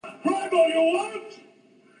That's all you want?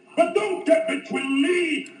 But don't get between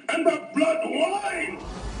me and the blood wine!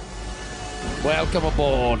 Welcome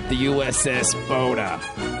aboard the USS Boda.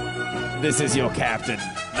 This is your captain,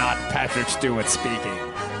 not Patrick Stewart speaking.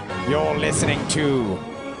 You're listening to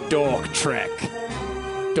Dork Trek.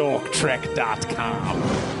 DorkTrek.com.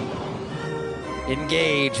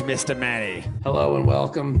 Engage, Mr. Manny. Hello and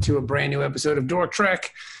welcome to a brand new episode of Dork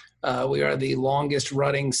Trek. We are the longest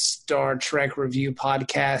running Star Trek review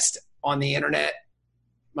podcast on the internet.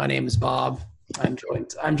 My name is Bob. I'm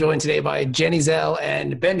joined today by Jenny Zell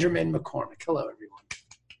and Benjamin McCormick. Hello, everyone.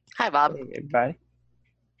 Hi, Bob. Hey, everybody.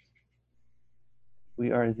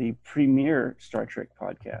 We are the premier Star Trek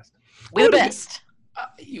podcast. We're the best.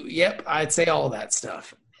 Yep, I'd say all that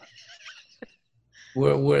stuff.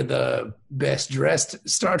 We're the best dressed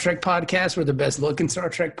Star Trek podcast. We're the best looking Star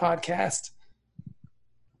Trek podcast.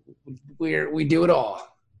 We do it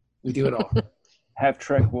all. We do it all. Have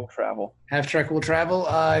Trek will travel. Have Trek will travel.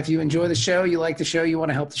 If you enjoy the show, you like the show, you want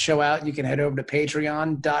to help the show out, you can head over to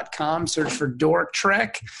patreon.com, search for Dork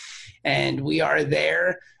Trek, and we are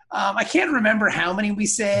there. I can't remember how many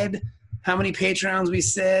Patreons we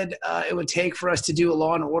said it would take for us to do a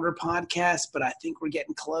Law and Order podcast, but I think we're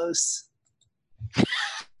getting close.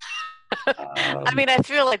 I mean, I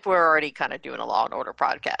feel like we're already kind of doing a Law and Order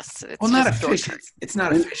podcast. It's not official. It's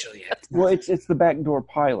not official yet. Well, it's the backdoor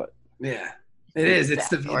pilot. Yeah. It is.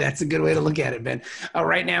 That's a good way to look at it, Ben.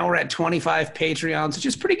 Right now we're at 25 Patreons, which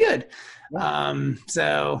is pretty good.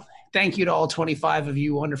 So thank you to all 25 of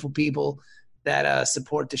you wonderful people that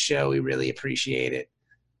support the show. We really appreciate it.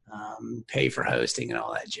 Pay for hosting and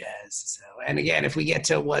all that jazz. So, and again, if we get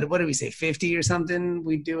to what did we say, 50 or something,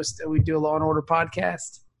 we do a Law and Order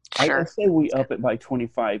podcast. Sure. I say we up it by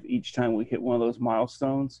 25 each time we hit one of those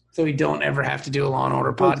milestones. So we don't ever have to do a Law and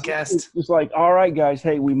Order podcast. It's like, all right, guys,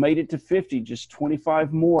 hey, we made it to 50, just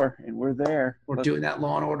 25 more, and we're there. We're doing that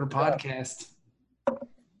Law and Order podcast. So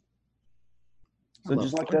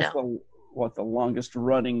just like that's the longest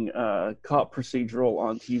running cop procedural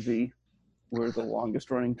on TV. We're the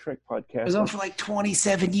longest running Trek podcast. It was on for like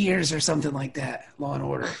 27 years or something like that, Law and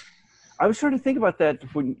Order. I was trying to think about that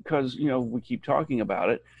because, we keep talking about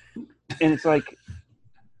it. And it's like,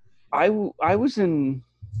 I was in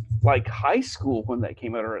like high school when that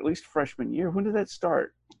came out, or at least freshman year. When did that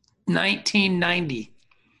start? 1990.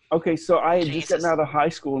 Okay, so I had just gotten out of high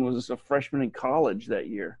school and was a freshman in college that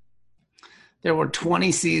year. There were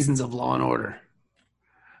 20 seasons of Law and Order.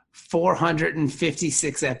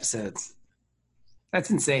 456 episodes.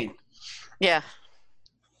 That's insane. Yeah.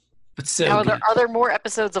 But so are there more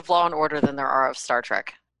episodes of Law and Order than there are of Star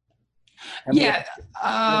Trek? Yeah.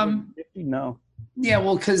 No. Yeah,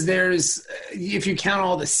 well, because there's, if you count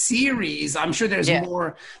all the series, I'm sure there's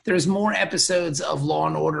more. There's more episodes of Law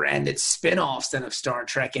and Order and its spin-offs than of Star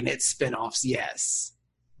Trek and its spin-offs. Yes.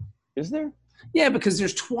 Is there? Yeah, because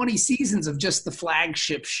there's 20 seasons of just the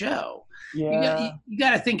flagship show. Yeah. You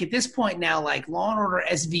got to think at this point now, like Law and Order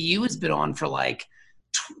SVU has been on for like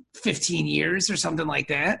 15 years or something like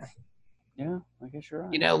that. Yeah, I guess you're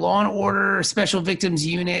right. Law and Order Special Victims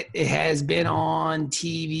Unit, it has been on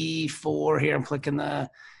TV for, here I'm clicking that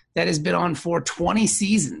has been on for 20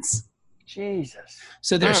 seasons. Jesus.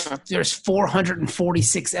 So there's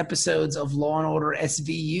 446 episodes of Law and Order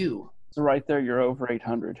SVU. So right there, you're over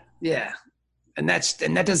 800. Yeah. And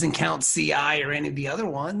that doesn't count CI or any of the other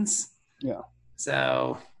ones. Yeah.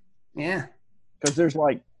 So, yeah. Because there's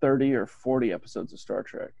like 30 or 40 episodes of Star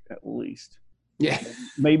Trek, at least. Yeah.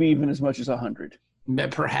 Maybe even as much as 100.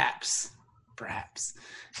 Perhaps.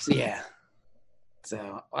 So, yeah.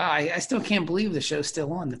 So, wow, I still can't believe the show's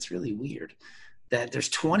still on. That's really weird. That there's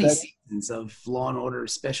 20 seasons of Law and Order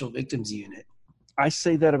Special Victims Unit. I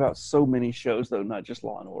say that about so many shows, though, not just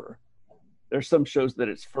Law and Order. There's some shows that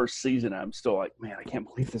its first season, I'm still like, man, I can't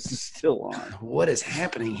believe this is still on. What is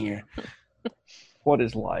happening here? What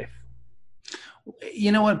is life?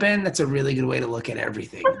 You know what, Ben? That's a really good way to look at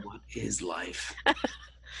everything. What is life?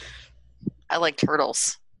 I like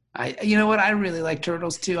turtles. You know what? I really like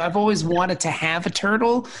turtles too. I've always wanted to have a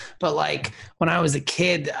turtle, but like when I was a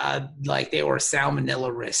kid, like they were salmonella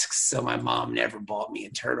risks, so my mom never bought me a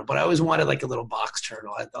turtle. But I always wanted like a little box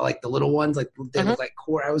turtle. I like the little ones, like they look like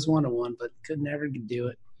core. I always wanted one, but could never do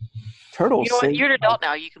it. Turtles. You know what? You're an adult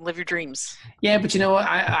now. You can live your dreams. Yeah, but you know what?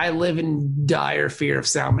 I live in dire fear of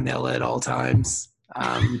salmonella at all times.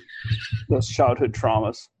 Those childhood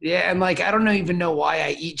traumas. Yeah, and like I don't even know why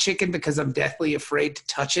I eat chicken, because I'm deathly afraid to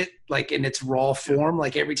touch it like in its raw form.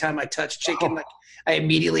 Like every time I touch chicken, like I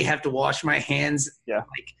immediately have to wash my hands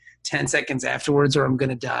like 10 seconds afterwards, or I'm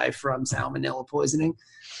gonna die from salmonella poisoning.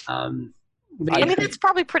 I mean, that's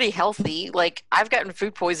probably pretty healthy. Like, I've gotten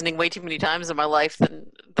food poisoning way too many times in my life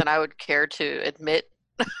than I would care to admit.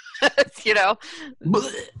 You know,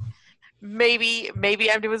 maybe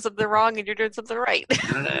I'm doing something wrong and you're doing something right.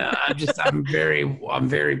 I don't know. I'm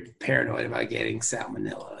very paranoid about getting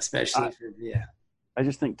salmonella, especially I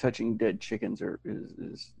just think touching dead chickens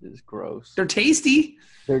is gross. They're tasty.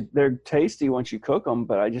 They're tasty once you cook them,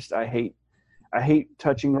 but I hate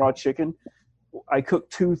touching raw chicken. I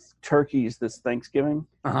cooked 2 turkeys this Thanksgiving,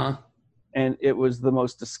 and it was the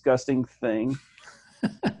most disgusting thing.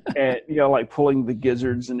 And like pulling the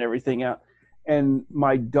gizzards and everything out. And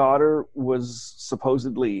my daughter was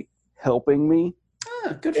supposedly helping me.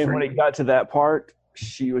 Good and for when you. it got to that part,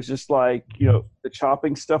 she was just like, the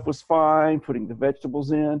chopping stuff was fine, putting the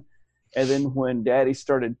vegetables in. And then when Daddy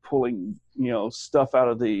started pulling, stuff out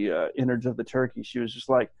of the innards of the turkey, she was just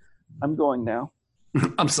like, I'm going now.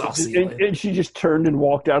 I'm saucy. And she just turned and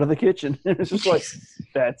walked out of the kitchen. And it's just like,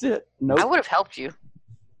 that's it. Nope. I would have helped you.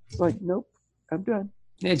 It's like, nope, I'm done.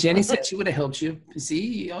 Yeah, Jenny said she would have helped you.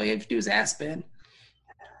 See, all you have to do is ask, Ben.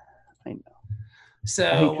 I know.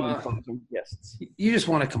 So guests. You just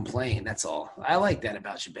want to complain. That's all. I like that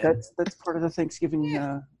about you, Ben. That's part of the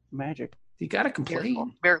Thanksgiving magic. You got to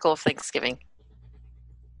complain. Miracle of Thanksgiving.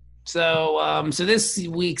 So this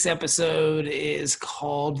week's episode is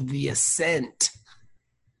called The Ascent.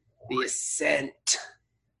 The Ascent.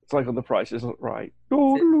 It's like on The Price Isn't Right. The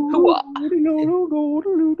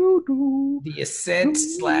Ascent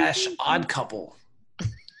 / Odd Couple.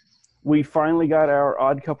 We finally got our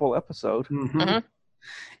Odd Couple episode. Mm-hmm.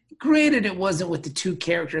 Granted, it wasn't with the 2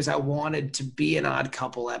 characters I wanted to be an Odd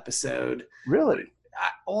Couple episode. Really?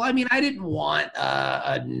 I didn't want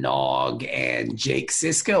a Nog and Jake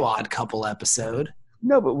Sisko Odd Couple episode.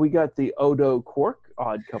 No, but we got the Odo Quark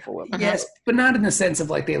Odd Couple episode. Yes, but not in the sense of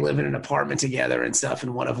like they live in an apartment together and stuff,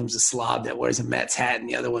 and one of them's a slob that wears a Mets hat, and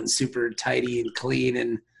the other one's super tidy and clean,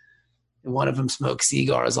 and one of them smokes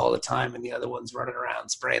cigars all the time, and the other one's running around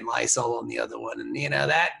spraying Lysol on the other one, and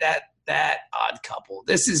that Odd Couple.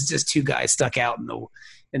 This is just 2 guys stuck out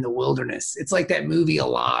in the wilderness. It's like that movie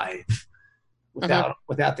Alive without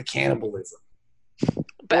the cannibalism.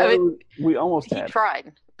 But we almost he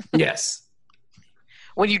tried. Yes.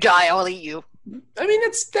 When you die, I'll eat you. I mean,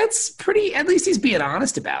 that's pretty. At least he's being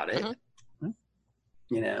honest about it.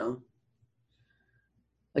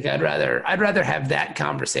 Like I'd rather have that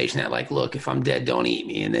conversation that like, look, if I'm dead, don't eat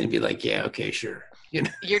me, and then be like, yeah, okay, sure. You're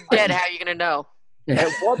dead. How are you gonna know?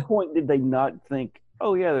 At what point did they not think,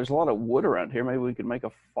 oh yeah, there's a lot of wood around here, maybe we could make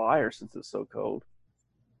a fire since it's so cold?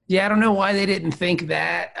 Yeah, I don't know why they didn't think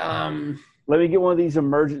that. Let me get one of these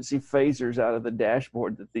emergency phasers out of the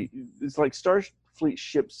dashboard. It's like Starfleet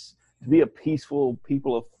ships, to be a peaceful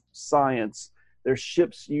people of science, their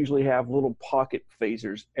ships usually have little pocket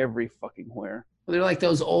phasers every fucking where. They're like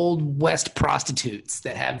those old West prostitutes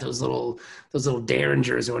that have those little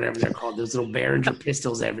derringers or whatever they're called, those little Behringer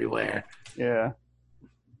pistols everywhere. Yeah.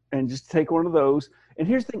 And just take one of those. And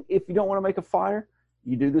here's the thing, if you don't want to make a fire,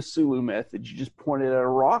 you do the Sulu method. You just point it at a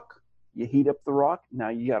rock, you heat up the rock, now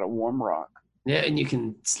you got a warm rock. Yeah, and you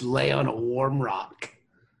can lay on a warm rock.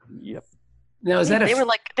 Yep. Now, is that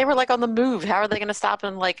they were like on the move. How are they going to stop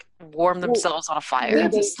and like warm themselves on a fire? They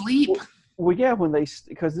have to sleep. Well, yeah,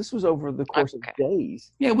 because this was over the course of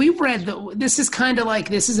days. Yeah, we read this is kind of like,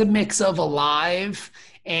 this is a mix of Alive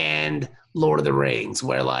and Lord of the Rings,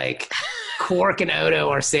 where like Quark and Odo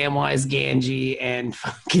are Samwise Gamgee and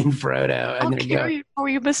fucking Frodo. And I'll carry it for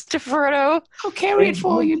you, Mr. Frodo. I'll carry it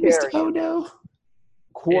for you, Mr. Odo.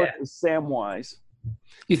 Quark is Samwise.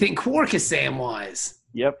 You think Quark is Samwise?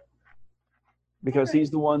 Yep. Because he's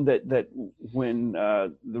the one that when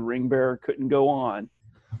the ring bearer couldn't go on,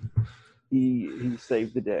 he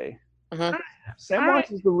saved the day. Mm-hmm.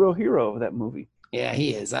 Samwise is the real hero of that movie. Yeah,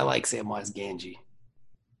 he is. I like Samwise Gamgee.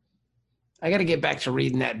 I got to get back to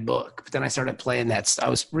reading that book, but then I started playing that. I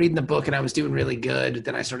was reading the book and I was doing really good. But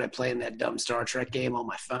then I started playing that dumb Star Trek game on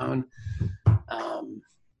my phone.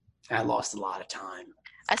 I lost a lot of time.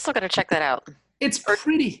 I still got to check that out. It's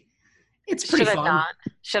pretty fun.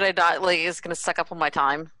 Should I not? Like, it's going to suck up on my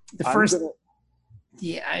time.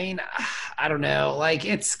 Yeah, I mean, I don't know. Like,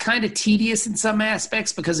 it's kind of tedious in some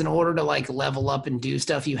aspects because in order to like level up and do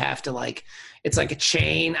stuff, you have to like, it's like a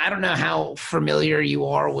chain. I don't know how familiar you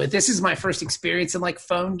are with. This is my first experience in like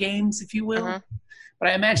phone games, if you will. Mm-hmm. But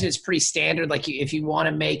I imagine it's pretty standard. Like, if you want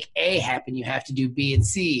to make A happen, you have to do B and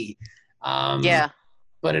C. Yeah.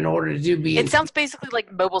 But in order to be, It sounds basically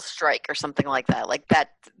like Mobile Strike or something like that, like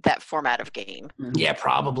that format of game. yeah,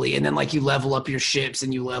 probably. And then like you level up your ships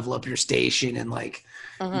and you level up your station and like,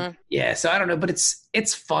 yeah. So I don't know, but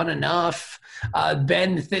it's fun enough.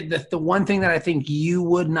 Ben, the one thing that I think you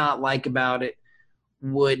would not like about it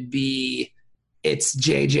would be it's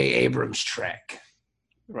J.J. Abrams' Trek.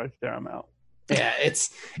 Right there, I'm out. Yeah,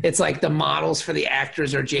 it's like the models for the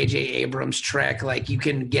actors are J.J. Abrams' Trek. Like you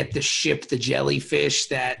can get the ship, the jellyfish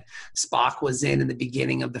that Spock was in the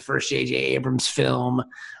beginning of the first J.J. Abrams film.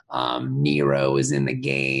 Nero is in the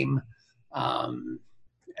game.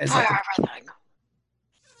 As like Everything.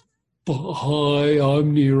 hi,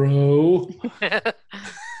 I'm Nero.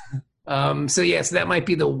 So that might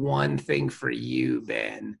be the one thing for you,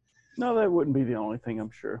 Ben. No, that wouldn't be the only thing, I'm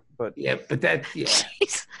sure. But Yeah, but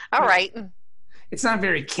Jeez. All right. it's not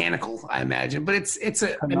very canonical, I imagine. But it's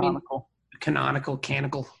canonical. Canonical.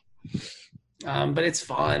 But it's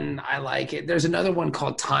fun. I like it. There's another one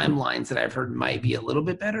called Timelines that I've heard might be a little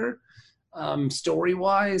bit better story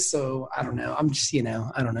wise. So I don't know. I'm just I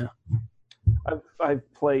don't know.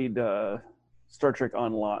 I've played Star Trek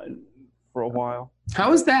Online for a while.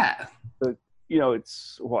 How is that? But,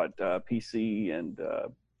 it's what PC and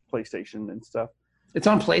PlayStation and stuff. It's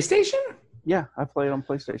on PlayStation? Yeah, I play it on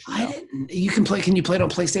PlayStation now. Can you play it on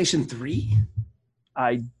PlayStation 3?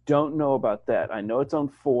 I don't know about that. I know it's on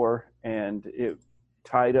 4, and it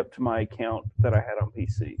tied up to my account that I had on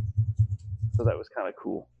PC. So that was kind of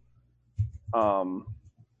cool. So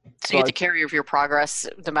you get to carry over your progress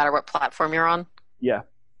no matter what platform you're on? Yeah.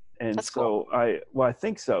 And That's so cool. I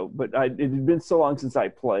think so. But it had been so long since I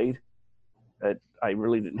played that I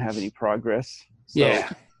really didn't have any progress. So, Yeah.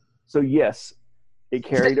 So yes, it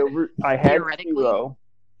carried over. I had Theoretically. 0,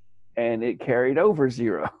 and it carried over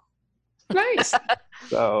 0. Nice.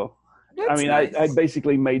 So, That's I nice.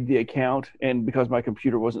 basically made the account, and because my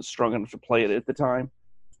computer wasn't strong enough to play it at the time,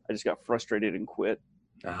 I just got frustrated and quit.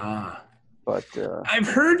 Ah. But I've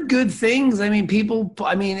heard good things. I mean,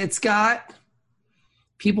 it's got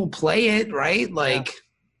people play it, right? Like,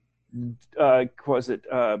 was it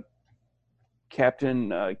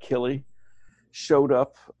Captain Killy showed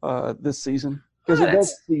up this season? Because it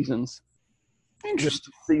does seasons.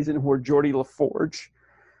 interesting. This season where Geordie LaForge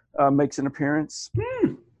makes an appearance.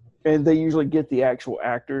 And they usually get the actual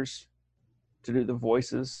actors to do the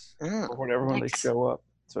voices or whatever when they nice. show up.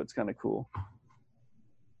 So it's kind of cool.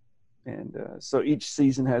 And so each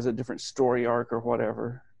season has a different story arc or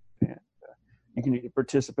whatever. And you can either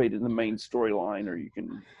participate in the main storyline or you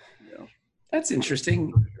can, That's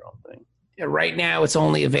interesting. do your own thing. Yeah, right now, it's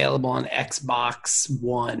only available on Xbox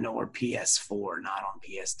One or PS4, not on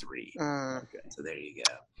PS3. Okay. So there you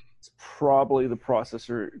go. It's probably the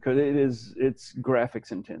processor because it's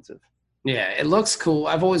graphics intensive. Yeah, it looks cool.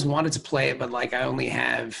 I've always wanted to play it, but I only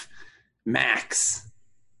have Macs.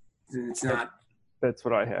 It's not. That's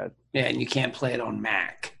what I had. Yeah, and you can't play it on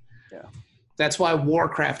Mac. Yeah. That's why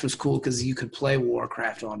Warcraft was cool because you could play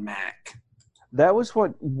Warcraft on Mac. That was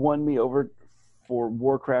what won me over for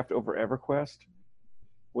Warcraft over EverQuest.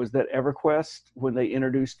 Was that EverQuest when they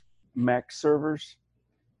introduced Mac servers?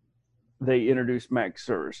 They introduced Mac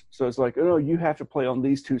servers, so it's like, oh, you have to play on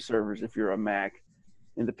these 2 servers if you're a Mac,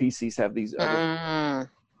 and the PCs have these other.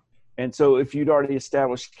 And so if you'd already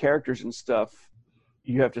established characters and stuff,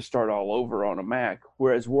 you have to start all over on a Mac.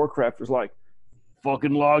 Whereas Warcraft was like,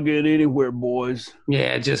 fucking log in anywhere, boys.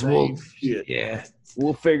 Yeah, Shit. yeah.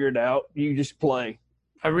 We'll figure it out. You just play.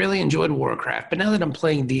 I really enjoyed Warcraft, but now that I'm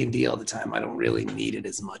playing D&D all the time, I don't really need it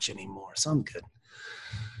as much anymore, so I'm good.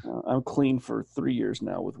 I'm clean for 3 years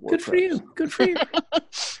now with Warcraft. Good for you.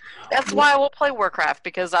 That's why I will play Warcraft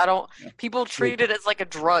because people treat it as like a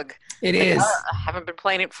drug. It is. I haven't been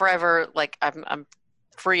playing it forever. Like I'm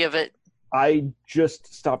free of it. I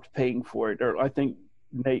just stopped paying for it, or I think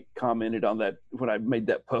Nate commented on that when I made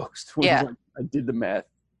that post. When Yeah. I did the math.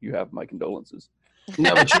 You have my condolences.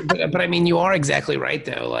 No, but I mean, you are exactly right,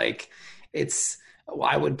 though. Like,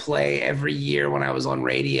 I would play every year when I was on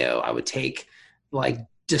radio. I would take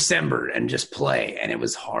December and just play, and it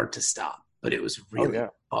was hard to stop, but it was really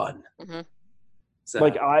fun. Mm-hmm. So,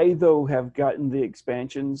 I though have gotten the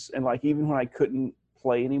expansions, and even when I couldn't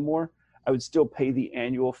play anymore, I would still pay the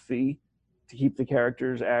annual fee to keep the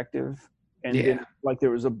characters active. And then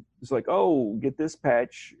it's like, oh, get this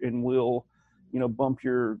patch, and we'll,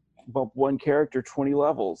 bump one character 20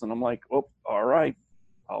 levels, and I'm like, oh, all right,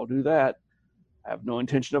 I'll do that. I have no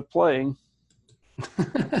intention of playing.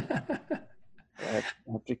 I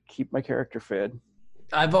have to keep my character fed.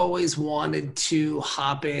 I've always wanted to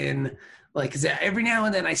hop in, because every now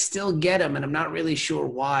and then I still get them, and I'm not really sure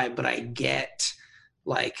why, but I get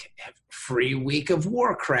free week of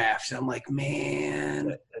Warcraft. I'm like,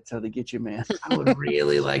 man, That's how they get you, man. I would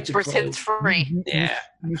really like to First play. hit's free. Yeah.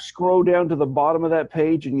 You scroll down to the bottom of that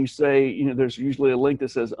page and you say, there's usually a link that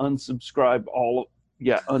says unsubscribe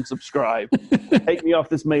unsubscribe. Take me off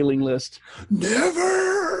this mailing list.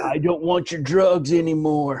 Never. I don't want your drugs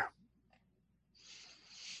anymore.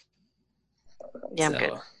 Yeah, I'm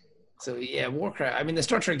good. So yeah, Warcraft. I mean, the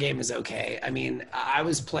Star Trek game is okay. I mean, I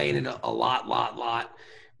was playing it a lot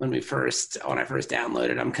when I first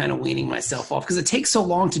downloaded. I'm kind of weaning myself off because it takes so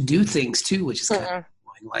long to do things too, which is kind of annoying.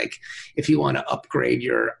 Like if you want to upgrade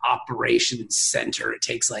your operations center, it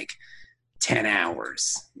takes like 10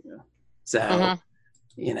 hours. Yeah. So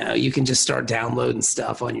you can just start downloading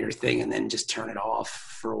stuff on your thing and then just turn it off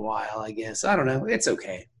for a while. I guess I don't know. It's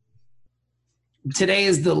okay. Today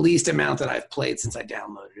is the least amount that I've played since I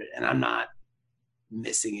downloaded it, and I'm not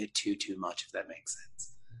missing it too much, if that makes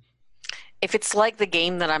sense. If it's like the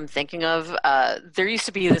game that I'm thinking of, there used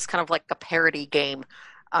to be this kind of like a parody game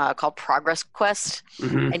called Progress Quest,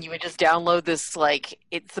 and you would just download this, like,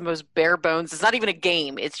 it's the most bare bones. It's not even a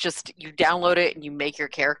game. It's just you download it and you make your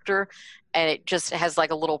character, and it just has like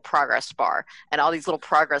a little progress bar, and all these little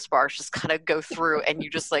progress bars just kind of go through, and you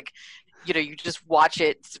just like, you just watch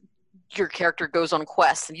it. Your character goes on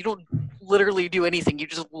quests and you don't literally do anything. You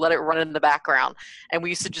just let it run in the background. And we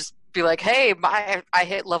used to just be like, hey, I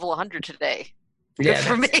hit level 100 today. Good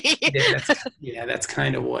for me. That's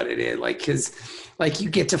kind of what it is. Like, because like you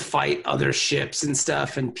get to fight other ships and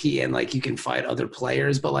stuff and like you can fight other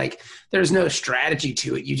players, but like there's no strategy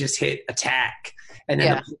to it. You just hit attack and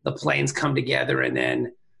then the planes come together and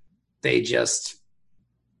then they just,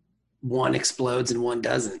 one explodes and one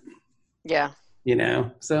doesn't. Yeah.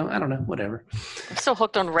 So I don't know, whatever. I'm still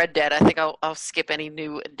hooked on Red Dead. I think I'll skip any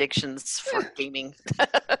new addictions for gaming.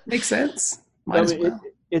 Makes sense. Might as well.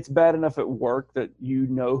 It's bad enough at work that you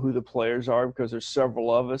know who the players are because there's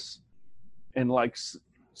several of us, and like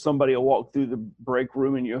somebody will walk through the break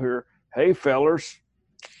room and you'll hear, "Hey, fellers,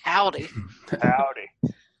 howdy."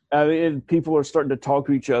 I mean, people are starting to talk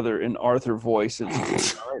to each other in Arthur voice.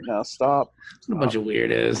 It's all right now, stop. A bunch of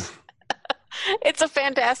weirdos. It's a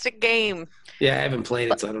fantastic game. Yeah, I haven't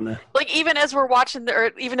played it, so I don't know. Like even as I'm watching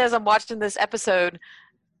this episode,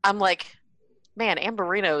 I'm like, man,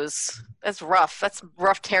 Amberino's, that's rough. That's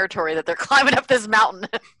rough territory that they're climbing up this mountain.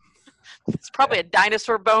 It's probably a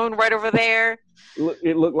dinosaur bone right over there.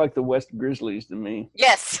 It looked like the West Grizzlies to me.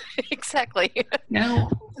 Yes, exactly.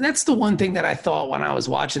 Now, that's the one thing that I thought when I was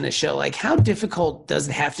watching the show. Like, how difficult does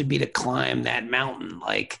it have to be to climb that mountain?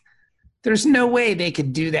 Like, there's no way they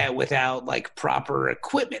could do that without like proper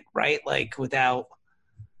equipment, right? Like they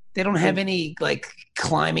don't have any like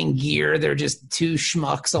climbing gear. They're just two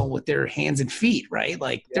schmucks all with their hands and feet, right?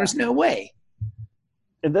 Like there's no way.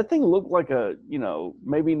 And that thing looked like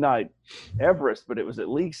maybe not Everest, but it was at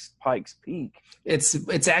least Pikes Peak.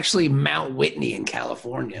 It's actually Mount Whitney in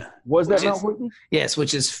California. Was that Mount Whitney? Yes,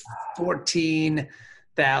 which is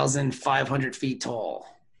 14,500 feet tall.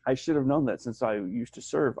 I should have known that since I used to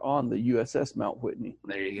serve on the USS Mount Whitney.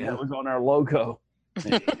 There you go. That was on our logo.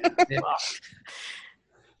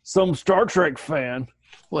 Some Star Trek fan.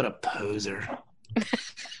 What a poser.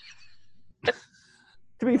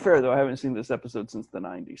 To be fair, though, I haven't seen this episode since the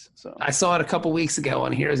 90s. So I saw it a couple weeks ago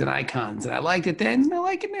on Heroes and Icons, and I liked it then, and I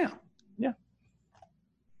like it now. Yeah.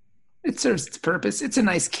 It serves its purpose. It's a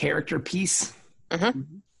nice character piece.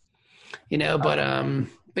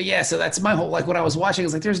 But yeah, so that's my whole, like when I was watching, I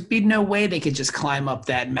was like, there's be no way they could just climb up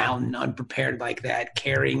that mountain unprepared like that,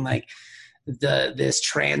 carrying like this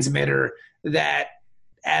transmitter that,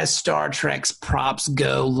 as Star Trek's props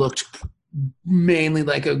go, looked mainly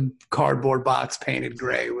like a cardboard box painted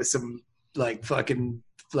gray with some like fucking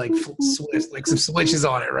like some switches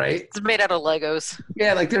on it, right? It's made out of Legos.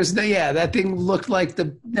 Yeah, like that thing looked like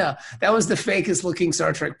that was the fakest looking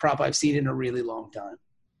Star Trek prop I've seen in a really long time.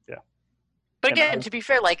 But again, to be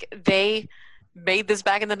fair, like they made this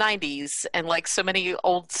back in the 90s, and like so many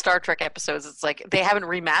old Star Trek episodes, it's like they haven't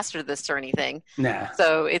remastered this or anything. Nah.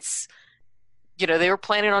 So it's, they were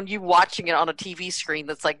planning on you watching it on a TV screen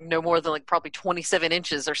that's like no more than like probably 27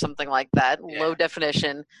 inches or something like that, low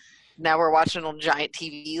definition. Now we're watching on giant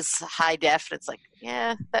TVs, high def, and it's like,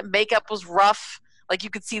 yeah, that makeup was rough. Like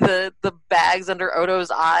you could see the bags under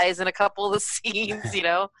Odo's eyes in a couple of the scenes,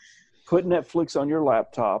 Put Netflix on your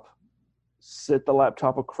laptop. Sit the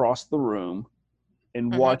laptop across the room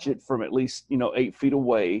and watch it from at least 8 feet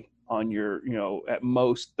away on your at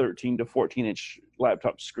most 13 to 14 inch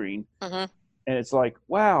laptop screen, and it's like,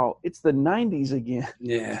 wow, it's the 90s again.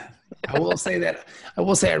 Yeah. I will say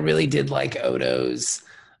I really did like Odo's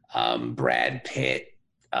Brad Pitt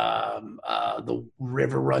the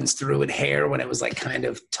river runs through it hair when it was like kind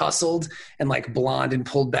of tussled and like blonde and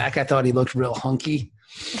pulled back. I thought he looked real hunky.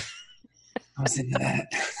 I was into that.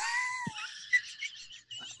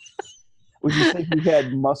 Would you say he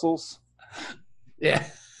had muscles? Yeah.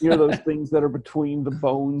 You know those things that are between the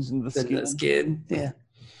bones and the skin? The skin. Yeah.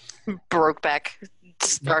 Brokeback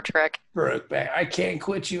Star Trek. Brokeback. I can't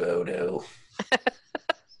quit you, Odo.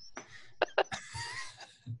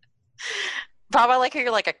 Bob, I like how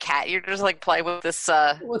you're like a cat. You're just like playing with this.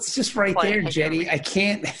 Well, it's just right there, Jenny. I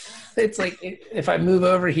can't. It's like if I move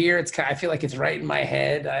over here, it's kind. I feel like it's right in my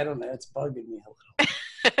head. I don't know. It's bugging me a little.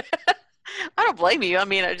 I don't blame you. I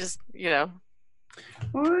mean, I just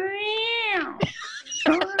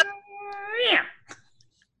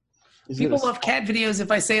People love cat videos.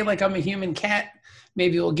 If I say like I'm a human cat,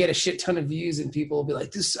 maybe we'll get a shit ton of views, and people will be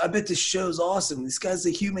like, "This. I bet this show's awesome. This guy's a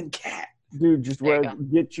human cat." Dude, just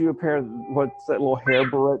get you a pair of what's that little hair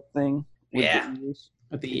barrette thing? With the ears?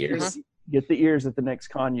 With the ears. Mm-hmm. Get the ears at the next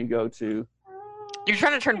con you go to. You're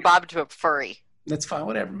trying to turn Bob into a furry. That's fine,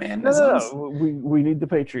 whatever, man. No. We need the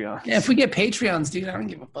Patreon. Yeah, if we get Patreons, dude, I don't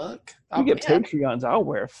give a fuck. If we get Patreons, I'll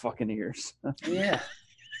wear fucking ears. Yeah.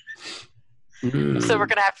 So we're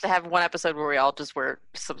gonna have to have one episode where we all just wear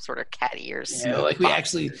some sort of cat ears. Yeah, like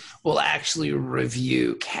we'll actually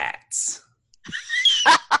review cats.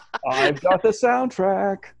 I've got the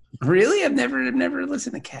soundtrack. Really? I've never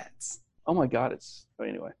listened to Cats. Oh my god,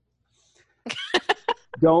 anyway.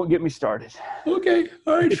 Don't get me started. Okay.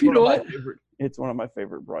 All right, if you know what. It's one of my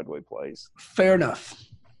favorite Broadway plays. Fair enough.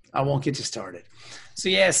 I won't get you started.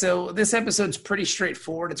 So this episode's pretty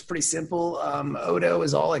straightforward. It's pretty simple. Odo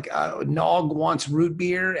is all like, Nog wants root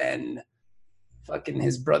beer, and fucking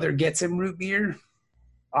his brother gets him root beer.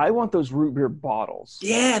 I want those root beer bottles.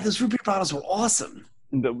 Yeah, those root beer bottles were awesome.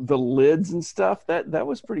 And the lids and stuff, that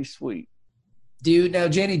was pretty sweet. Dude, now,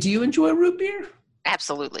 Jenny, do you enjoy root beer?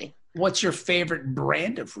 Absolutely. What's your favorite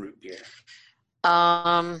brand of root beer?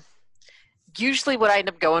 Usually what I end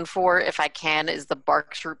up going for, if I can, is the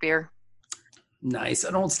Barks root beer. Nice.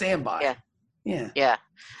 An old standby. Yeah.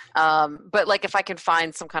 But like if I can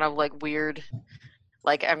find some kind of like weird,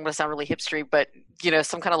 like I'm gonna sound really hipstery, but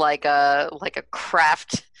some kind of like a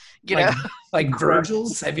craft, like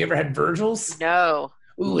Virgil's. Have you ever had Virgil's? No.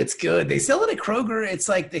 Ooh, it's good. They sell it at Kroger. It's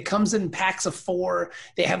like it comes in packs of 4.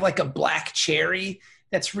 They have like a black cherry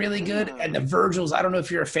that's really good. And the Virgil's, I don't know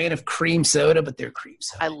if you're a fan of cream soda, but they're cream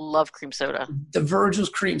soda. I love cream soda. The Virgil's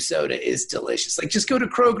cream soda is delicious. Like just go to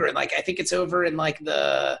Kroger and like I think it's over in like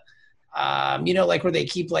the like where they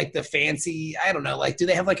keep like the fancy, I don't know, like do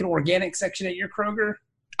they have like an organic section at your Kroger?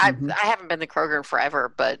 I haven't been to Kroger in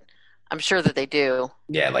forever, but I'm sure that they do.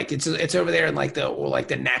 Yeah, like it's over there in like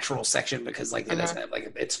the natural section because like it doesn't have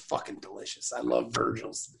like it's fucking delicious. I love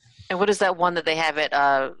Virgil's. And what is that one that they have at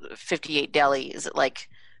 58 Deli? Is it like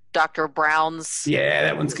Dr. Brown's? Yeah,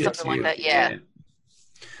 that one's good something too. Like that. Yeah.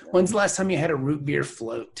 When's the last time you had a root beer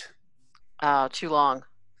float? Too long.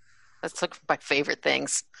 That's like my favorite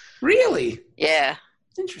things. Really? Yeah.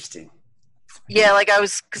 Interesting. Yeah, like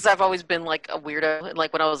because I've always been like a weirdo. And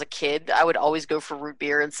like when I was a kid, I would always go for root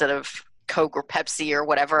beer instead of Coke or Pepsi or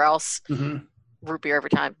whatever else. Mm-hmm. Root beer every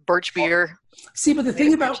time. Birch beer. See, but the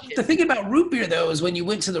thing about root beer though is when you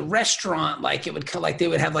went to the restaurant, like it would like they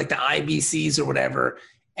would have like the IBCs or whatever,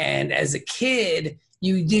 and as a kid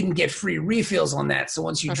you didn't get free refills on that. So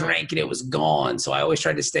once you drank it, it was gone. So I always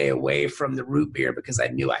tried to stay away from the root beer because I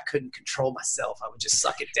knew I couldn't control myself. I would just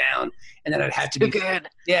suck it down, and then I'd have to be good.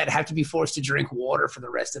 Yeah, I'd have to be forced to drink water for the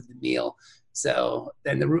rest of the meal. So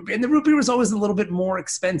then the root beer was always a little bit more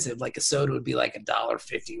expensive. Like a soda would be like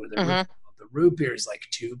 $1.50 with the root beer is like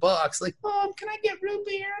 $2. Like, Mom, can I get root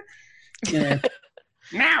beer? Yeah.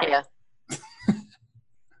 Now. Yeah.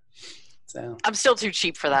 So I'm still too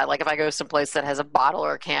cheap for that. Like if I go someplace that has a bottle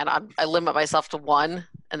or a can, I limit myself to one,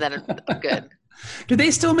 and then I'm good. Do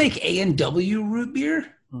they still make A&W root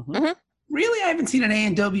beer? Mm-hmm. Really? I haven't seen an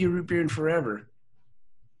A&W root beer in forever.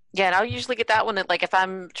 Yeah, and I'll usually get that one at, like if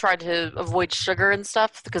I'm trying to avoid sugar and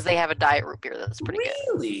stuff, because they have a diet root beer that's pretty good.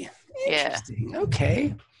 Really? Interesting.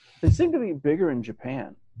 Okay. They seem to be bigger in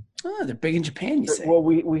Japan. Oh, they're big in Japan, you say? Well,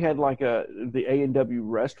 we had like the A&W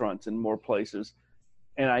restaurants in more places,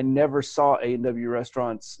 and I never saw A&W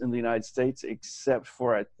restaurants in the United States except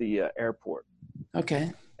for at the airport.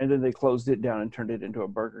 Okay. And then they closed it down and turned it into a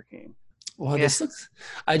Burger King. Well, this looks.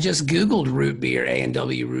 I just Googled root beer,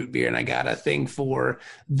 A&W root beer, and I got a thing for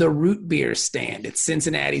the root beer stand. It's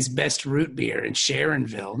Cincinnati's best root beer in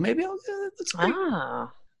Sharonville. Maybe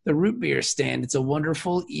I'll. The Root Beer Stand. It's a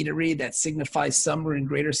wonderful eatery that signifies summer in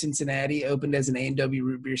Greater Cincinnati. Opened as an A&W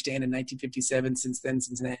root beer stand in 1957. Since then,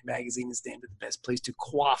 Cincinnati Magazine has named it the best place to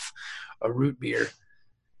quaff a root beer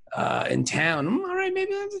in town. All right,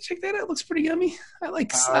 maybe I'll have to check that out. Looks pretty yummy. I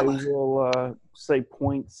will say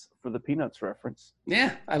points for the Peanuts reference.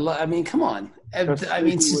 Yeah, I mean, come on. We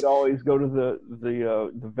would always go to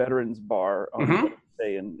the veterans bar on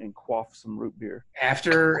Wednesday and quaff some root beer.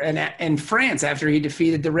 After in France, after he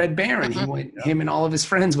defeated the Red Baron, him and all of his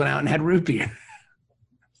friends went out and had root beer.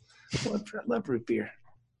 I love root beer.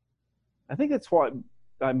 I think that's why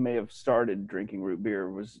I may have started drinking root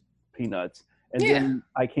beer was Peanuts. And then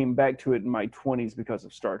I came back to it in my 20s because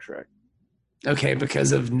of Star Trek. Okay,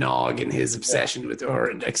 because of Nog and his obsession with,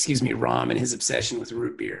 Rom and his obsession with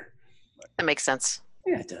root beer. That makes sense.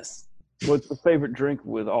 Yeah, it does. What's the favorite drink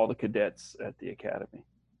with all the cadets at the academy?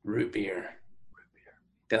 Root beer.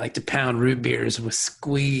 They like to pound root beers with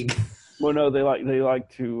squeeg. Well, no, they like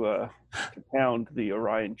to pound the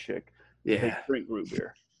Orion chick. Yeah. They drink root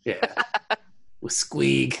beer. Yeah. With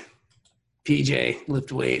squeeg. PJ,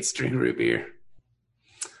 lift weights, drink root beer.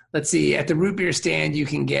 Let's see. At the root beer stand, you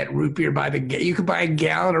can get root beer you can buy a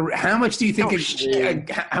gallon of. How much do you think?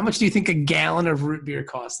 How much do you think a gallon of root beer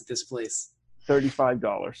costs at this place?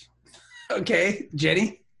 $35. Okay,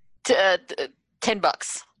 Jenny.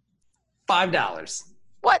 $10. $5.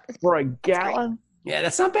 What? For a gallon? Yeah,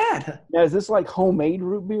 that's not bad. Now, is this like homemade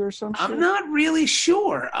root beer or something? I'm not really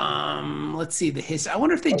sure. Let's see the history. I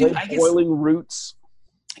wonder if they do. I guess boiling roots.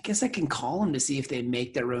 I guess I can call them to see if they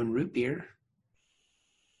make their own root beer.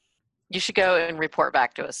 You should go and report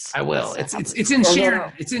back to us. I will. It's in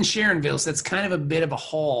Sharon. It's in Sharonville, so it's kind of a bit of a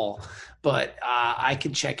haul, but I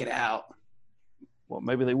can check it out. Well,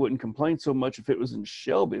 maybe they wouldn't complain so much if it was in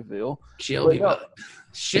Shelbyville. Shelbyville.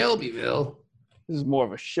 This is more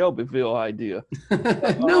of a Shelbyville idea.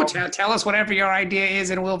 No, tell us whatever your idea is,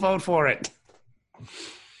 and we'll vote for it.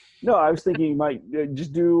 No, I was thinking you might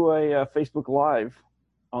just do a Facebook Live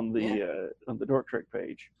on the Dork Trek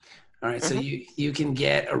page. All right, so you can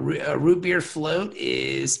get a root beer float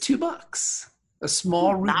is $2. A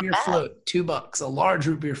small root beer float, $2. A large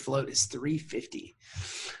root beer float is $3.50.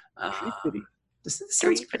 This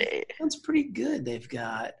sounds pretty good. They've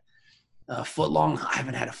got a foot-long. I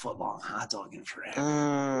haven't had a foot-long hot dog in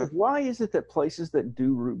forever. Why is it that places that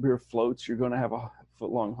do root beer floats, you're going to have a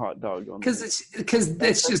foot-long hot dog on? Because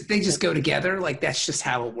they just go together. Like that's just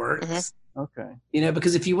how it works. Mm-hmm. Okay.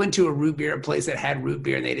 Because if you went to a place that had root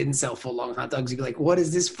beer and they didn't sell foot-long hot dogs, you'd be like, "What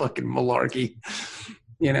is this fucking malarkey?"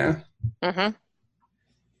 Mm-hmm.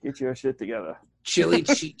 Get your shit together. Chili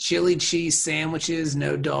cheese sandwiches,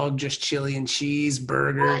 no dog, just chili and cheese,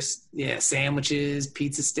 burgers, sandwiches,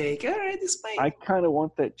 pizza steak. All right, I kind of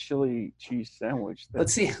want that chili cheese sandwich.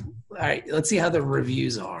 Let's see. All right, let's see how the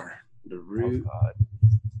reviews are. The root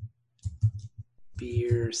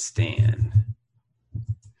beer stand.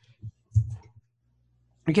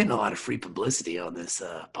 We're getting a lot of free publicity on this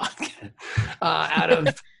podcast. Out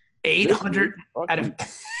of 800,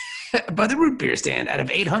 by the root beer stand, out of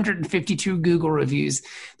 852 Google reviews,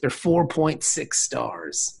 they're 4.6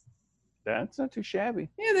 stars. That's not too shabby.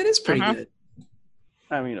 Yeah, that is pretty good.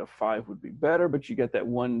 I mean, a 5 would be better, but you get that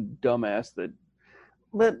one dumbass that,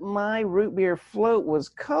 but my root beer float was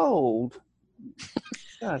cold.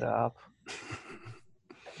 Shut up.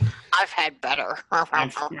 I've had better.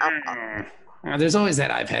 There's always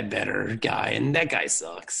that I've had better guy, and that guy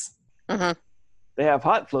sucks. Mm-hmm. They have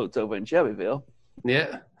hot floats over in Shelbyville.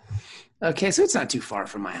 Yeah. Okay, so it's not too far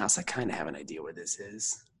from my house. I kind of have an idea where this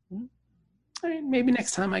is. All right, maybe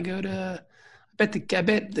next time I go to, I bet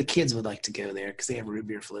the kids would like to go there because they have root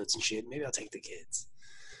beer floats and shit. Maybe I'll take the kids.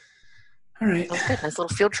 All right. Okay, nice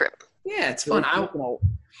little field trip. Yeah, it's fun. I'll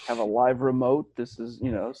have a live remote. This is,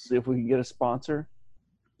 see if we can get a sponsor.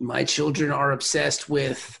 My children are obsessed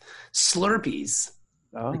with Slurpees.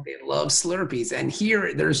 Oh. Like they love Slurpees. And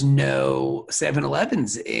here, there's no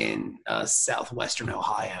 7-Elevens in southwestern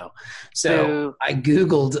Ohio. So I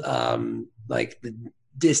Googled the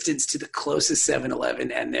distance to the closest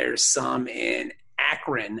 7-Eleven, and there's some in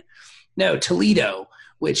Toledo,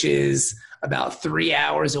 which is about 3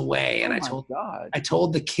 hours away. And I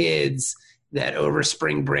told the kids that over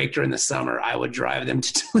spring break during the summer, I would drive them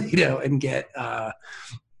to Toledo and get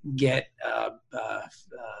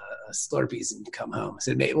Slurpees and come home. I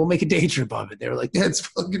said, we'll make a day trip of it. They were like, that's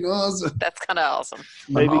fucking awesome. That's kind of awesome.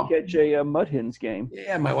 Maybe catch a Mud Hens game.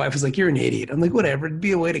 Yeah, my wife was like, you're an idiot. I'm like, whatever. It'd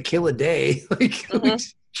be a way to kill a day. Like, we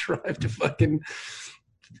just drive to fucking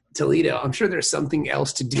Toledo. I'm sure there's something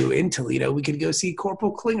else to do in Toledo. We could go see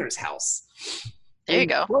Corporal Klinger's house. There you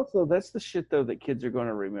go. Also, that's the shit, though, that kids are going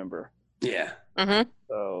to remember. Yeah. Mm-hmm.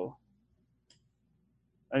 So,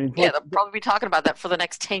 I mean, Yeah, they'll probably be talking about that for the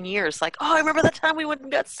next 10 years. Like, oh, I remember the time we went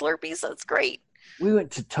and got Slurpees. That's great. we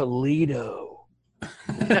went to Toledo.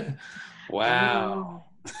 Wow.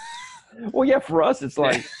 Well, yeah, for us, it's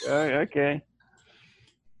like, okay.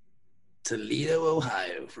 Toledo,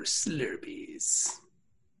 Ohio for Slurpees.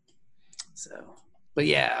 So, but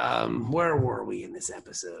yeah, where were we in this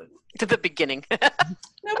episode? To the beginning. No,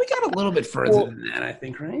 we got a little bit further than that, I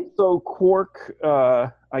think, right? So Quark,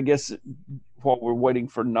 I guess, while we're waiting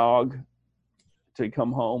for Nog to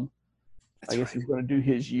come home, That's I guess right. he's going to do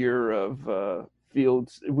his year of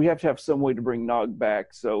fields. We have to have some way to bring Nog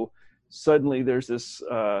back. So suddenly there's this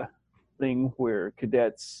thing where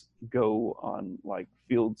cadets go on like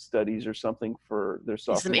field studies or something for their He's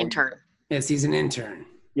sophomore an year. intern. Yes, he's an intern.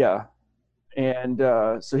 Yeah. And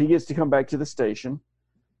so he gets to come back to the station.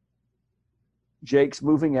 Jake's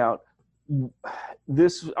moving out.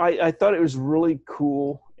 I thought it was really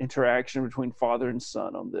cool interaction between father and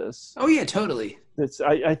son on this. Oh yeah, totally.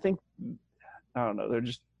 I think, I don't know,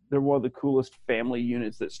 they're one of the coolest family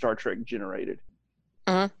units that Star Trek generated.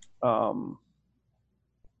 Uh-huh.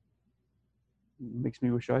 Makes me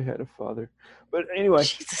wish I had a father. But anyway,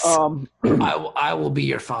 Jesus. I will be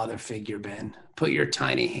your father figure, Ben. Put your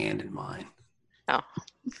tiny hand in mine. Oh.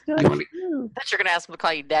 You want I thought you were going to ask him to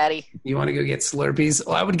call you daddy. to go get Slurpees?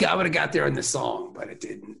 Well, I would have got there in the song, but it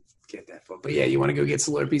didn't get that far. But yeah, you want to go get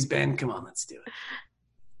Slurpees, Ben? Come on, let's do it.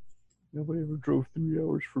 Nobody ever drove 3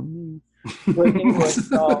 hours for me. But anyway,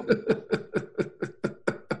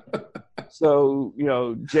 so,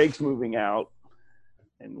 Jake's moving out,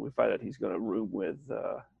 and we find out he's going to room with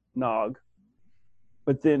Nog.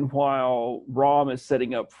 But then while Rom is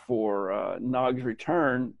setting up for Nog's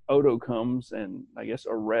return, Odo comes and, I guess,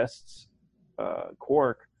 arrests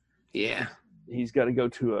Quark. Yeah. He's got to go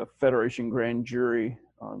to a Federation grand jury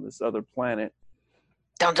on this other planet.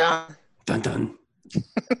 Dun dun. Dun dun.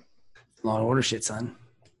 Law and Order shit, son.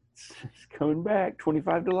 He's coming back,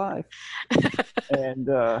 25 to life. And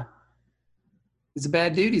He's a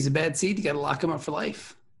bad dude. He's a bad seed. You got to lock him up for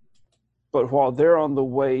life. but while they're on the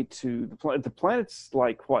way to the planet's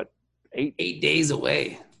like what, 8 days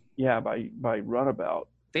away. Yeah, by runabout.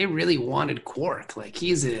 They really wanted Quark. Like,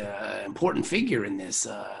 he's an important figure in this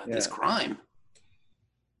this crime.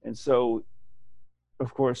 And so,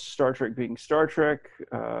 of course, Star Trek being Star Trek,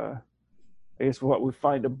 I guess we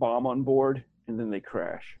find a bomb on board, and then they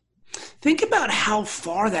crash. Think about how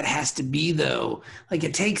far that has to be, though. Like,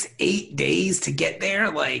 it takes 8 days to get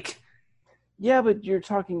there. Like, yeah, but you're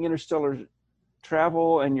talking interstellar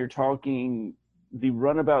travel, and you're talking the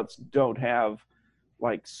runabouts don't have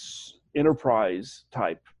like Enterprise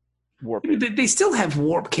type warp. They still have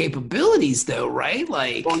warp capabilities, though, right?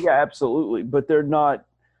 Like, Oh yeah, absolutely, but they're not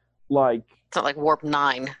like It's not like Warp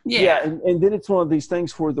 9. yeah. and then it's one of these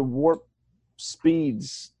things where the warp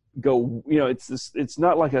speeds go. It's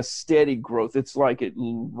not like a steady growth. It's like it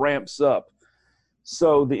ramps up.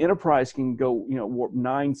 So the Enterprise can go warp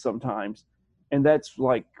 9 sometimes, and that's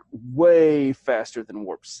like way faster than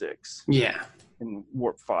warp 6 Yeah. and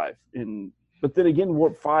warp 5. But then again,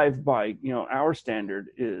 warp 5 by our standard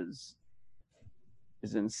is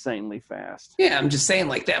insanely fast. Yeah, I'm just saying,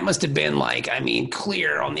 like, that must have been, like, I mean,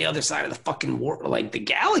 clear on the other side of the fucking warp, like, the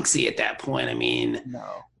galaxy at that point. I mean, No.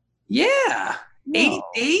 yeah. No. 8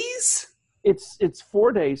 days? It's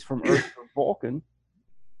 4 days from Earth to Vulcan.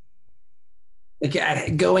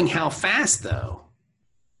 Like, going how fast, though?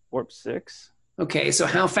 Warp 6. Okay, so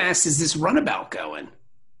how fast is this runabout going?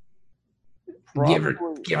 Give or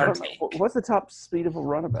I don't know. take. What's the top speed of a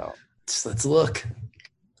runabout? Let's look.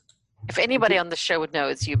 If anybody on the show would know,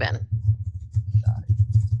 it's you, Ben.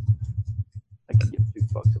 I can give 2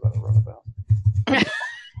 fucks about a runabout.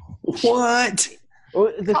 What?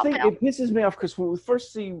 Well, the Calm thing, down. it pisses me off because when we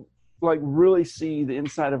first really see the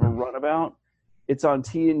inside of a runabout, it's on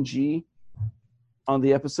TNG on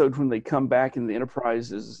the episode when they come back and the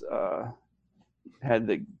Enterprise is had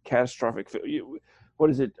the catastrophic. What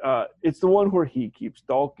is it? It's the one where he keeps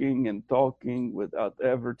talking and talking without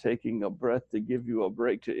ever taking a breath to give you a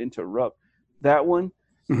break to interrupt. That one.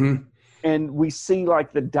 Mm-hmm. And we see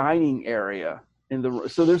like the dining area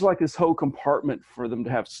so there's like this whole compartment for them to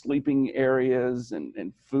have sleeping areas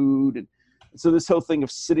and food. And so this whole thing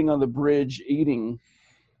of sitting on the bridge eating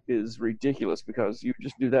is ridiculous because you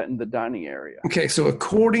just do that in the dining area. Okay, so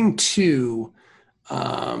according to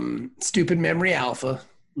Stupid Memory Alpha,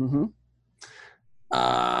 Mm-hmm.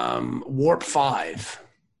 Warp 5.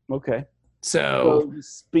 Okay. So the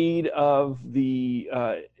speed of the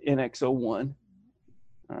NX-01.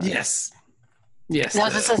 yes. Yes. Now,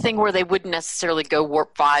 is this a thing where they wouldn't necessarily go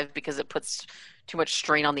Warp 5 because it puts too much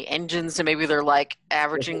strain on the engines, so maybe they're like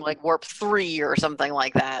averaging like warp 3 or something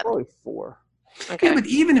like that. Probably 4. Okay. Yeah, but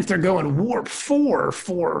even if they're going warp 4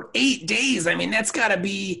 for 8 days, I mean, that's got to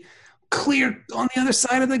be clear on the other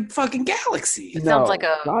side of the fucking galaxy. It sounds like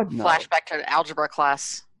a God, no. flashback to algebra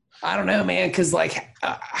class. I don't know, man, because like,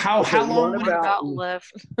 how Okay, long what would About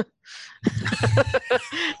left.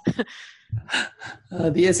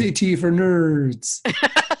 the SAT for nerds?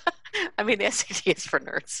 I mean, the SAT is for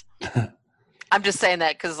nerds. I'm just saying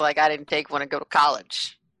that because, like, I didn't take one to go to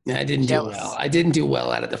college. Yeah, I didn't do Jealous. well. I didn't do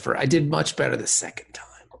well out of the first. I did much better the second time.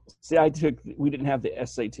 See, we didn't have the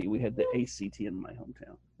SAT. We had the ACT in my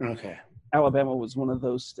hometown. Okay. Alabama was one of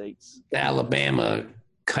those states. The Alabama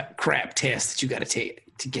crap test that you got to take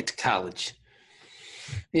to get to college.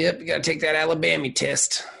 Yep, you got to take that Alabama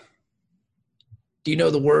test. Do you know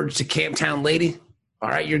the words to Camptown Lady? All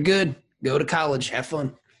right, you're good. Go to college. Have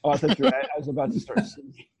fun. Oh, I thought I was about to start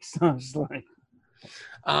singing. So I was like,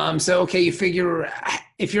 So, okay, you figure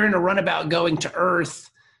if you're in a runabout going to Earth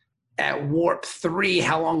at warp 3,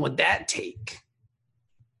 how long would that take?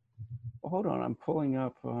 hold on, I'm pulling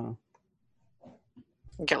up.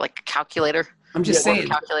 Get like a calculator. I'm just Warp saying.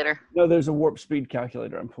 calculator. No, there's a warp speed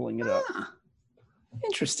calculator. I'm pulling it up. Ah,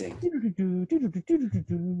 interesting. All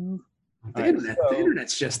right, The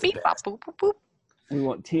internet's just the Beep, bop, best. boop, boop, boop. we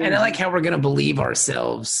want 10. And I like how we're going to believe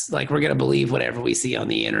ourselves. Like we're going to believe whatever we see on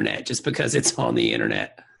the internet just because it's on the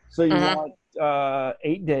internet. So you Mhm. want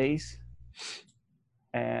 8 days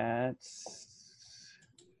at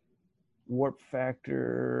warp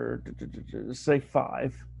factor, say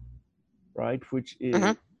 5, right? Which is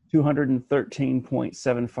Mhm.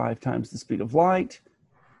 213.75 times the speed of light.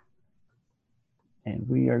 And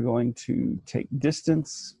we are going to take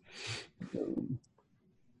distance.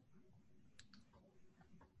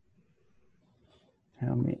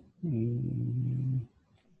 How many?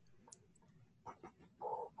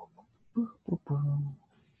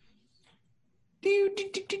 Do, do,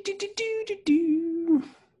 do, do, do, do, do, do.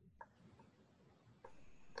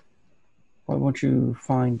 Why won't you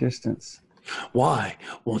find distance? Why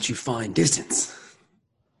won't you find distance?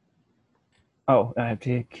 Oh, I have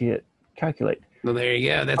to hit calculate. Well, there you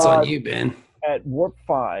go. That's on you, Ben. At warp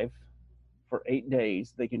 5, for 8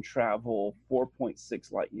 days, they can travel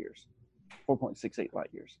 4.6 light years, 4.68 light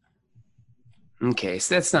years. Okay,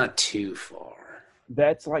 so that's not too far.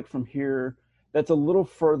 That's like from here. That's a little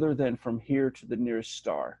further than from here to the nearest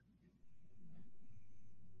star.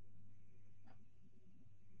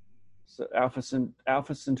 So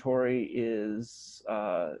Alpha Centauri is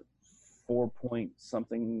 4 point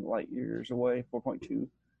something light years away, 4.2.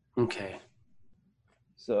 Okay.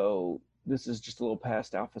 So this is just a little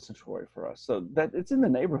past Alpha Centauri for us. So that it's in the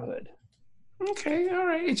neighborhood. Okay, all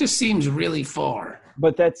right. It just seems really far.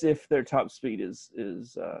 But that's if their top speed is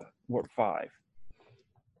warp 5.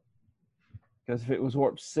 Because if it was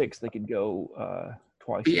warp 6, they could go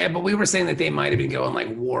twice. Yeah, but we were saying that they might have been going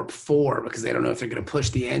like warp 4 because they don't know if they're going to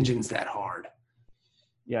push the engines that hard.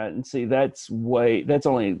 Yeah, and see that's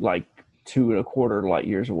only like 2.25 light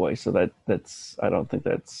years away. So that's I don't think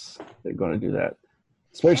they're going to do that.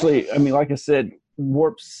 Especially, I mean, like I said,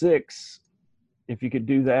 warp 6. If you could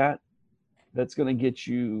do that, that's going to get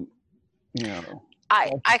you, you know.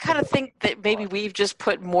 I kind of think that maybe we've just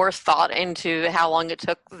put more thought into how long it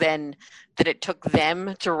took than that it took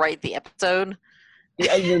them to write the episode.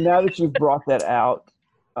 Yeah, you know, now that you've brought that out,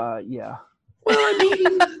 yeah. Well, I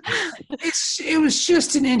mean, it was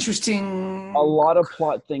just an interesting A lot of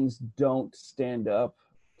plot things don't stand up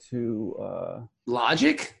to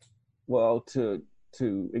logic.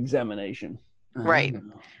 To examination. Right. I don't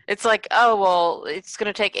know. It's like, oh, well, it's going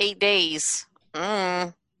to take 8 days.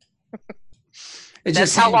 It That's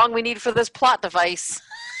just how seemed- long we need for this plot device.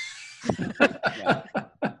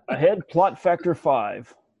 Ahead plot factor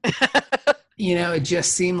 5. You know, it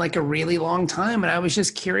just seemed like a really long time, and I was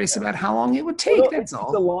just curious about how long it would take. Well, That's it's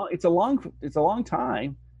all. It's a long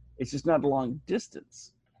time. It's just not a long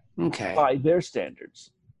distance Okay. by their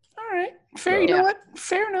standards. All right. Fair. You Yeah. know what?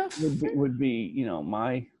 Fair enough. Would be you know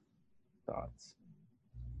my thoughts.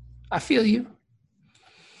 I feel you.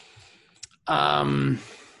 Again,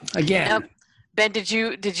 Yep. Ben, did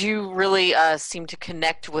you really seem to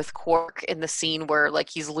connect with Quark in the scene where like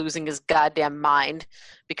he's losing his goddamn mind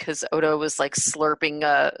because Odo was like slurping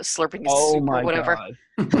his Oh soup my or whatever? god!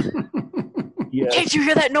 Yes. Can't you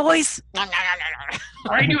hear that noise? why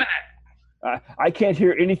are you doing that? I can't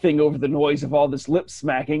hear anything over the noise of all this lip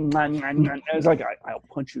smacking. It's like I'll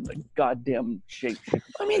punch you in the goddamn shape.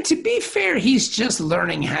 I mean, to be fair, he's just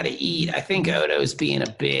learning how to eat. I think Odo's being a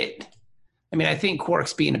bit. I mean, I think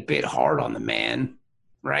Quark's being a bit hard on the man,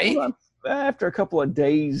 right? after a couple of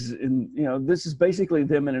days, and this is basically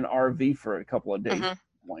them in an RV for a couple of days. Mhm. At this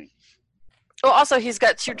point. Well, also he's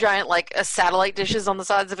got two giant satellite dishes on the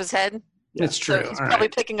sides of his head. That's true. So he's All probably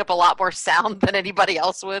right. picking up a lot more sound than anybody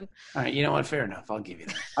else would. All right. You know what? Fair enough. I'll give you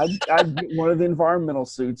that. I'd get one of the environmental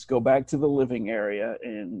suits, go back to the living area,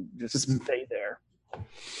 and just stay there.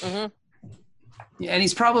 Hmm. Yeah, and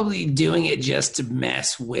he's probably doing it just to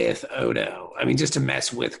mess with Odo. I mean, just to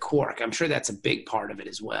mess with Quark. I'm sure that's a big part of it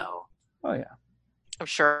as well. Oh yeah. I'm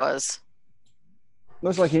sure it was.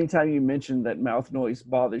 Looks like anytime you mention that mouth noise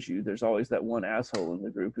bothers you, there's always that one asshole in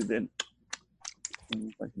the group who then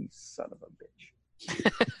like, you son of a bitch.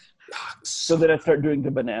 So then I start doing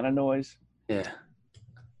the banana noise. Yeah.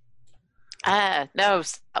 No,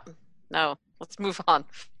 stop. No. Let's move on.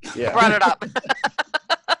 Yeah. I brought it up.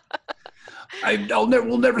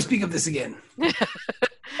 We'll never speak of this again.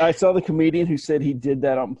 I saw the comedian who said he did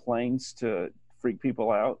that on planes to freak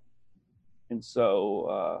people out. And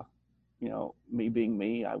so, me being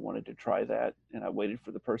me, I wanted to try that. And I waited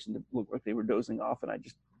for the person to look like they were dozing off, and I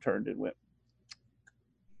just turned and went.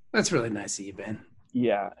 That's really nice of you, Ben.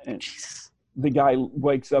 Yeah. And Jesus. the guy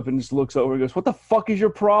wakes up and just looks over and goes, "What the fuck is your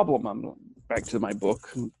problem?" I'm back to my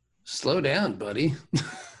book. Slow down, buddy.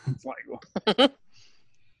 It's like,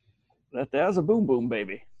 that's a boom boom,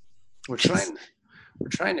 baby. We're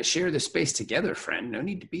trying to share the space together, friend. No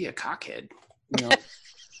need to be a cockhead. You know.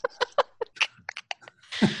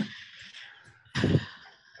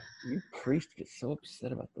 You priest get so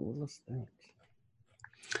upset about the littlest things.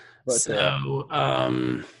 But, so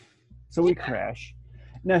we crash.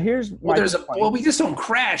 Now here's we just don't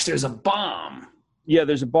crash. There's a bomb. Yeah,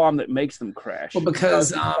 there's a bomb that makes them crash. Well,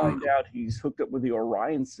 because we find out he's hooked up with the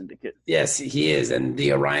Orion Syndicate. Yes, he is, and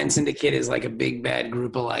the Orion Syndicate is like a big bad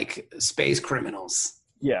group of like space criminals.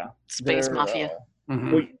 Yeah, Space mafia.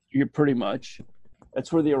 Well, you're pretty much.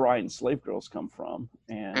 That's where the Orion slave girls come from,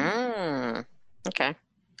 and Okay.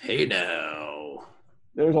 Hey now,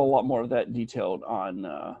 there's a lot more of that detailed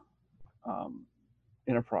on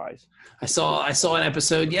Enterprise. I saw an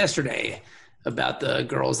episode yesterday about the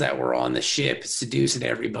girls that were on the ship seducing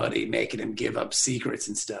everybody, making them give up secrets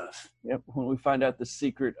and stuff. Yep, when we find out the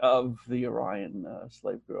secret of the Orion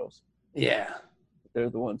slave girls. Yeah. They're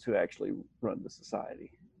the ones who actually run the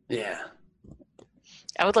society. Yeah.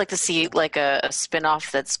 I would like to see like a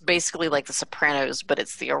spin-off that's basically like The Sopranos, but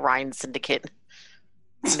it's the Orion Syndicate.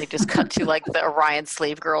 And they just cut to like the Orion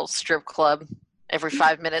slave girls strip club every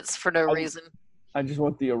 5 minutes for no reason. I just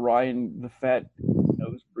want the Orion, the fat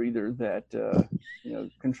nose breather that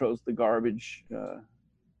controls the garbage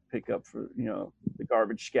pickup for the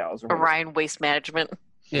garbage scows. Orion Waste Management.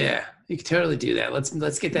 Yeah, you can totally do that.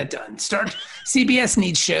 Let's get that done. CBS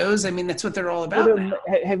needs shows. I mean, that's what they're all about now.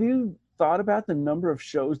 Have you thought about the number of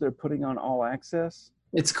shows they're putting on All Access?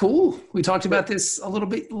 It's cool. We talked about this a little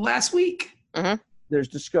bit last week. Mm-hmm. There's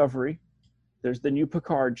Discovery. There's the new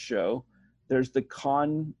Picard show. There's the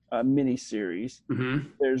Khan miniseries. Mm-hmm.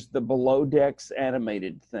 There's the Below Decks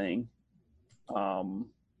animated thing.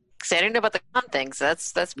 Because I didn't know about the con things.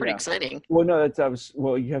 That's pretty exciting. Well, no,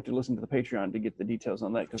 you have to listen to the Patreon to get the details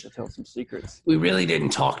on that because it tells some secrets. We really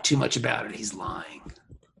didn't talk too much about it. He's lying.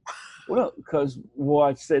 Well, because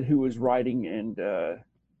I said who was writing and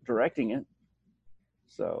directing it.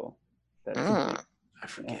 So that's I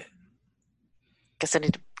forget. Guess I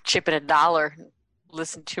need to chip in $1 and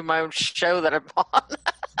listen to my own show that I'm on.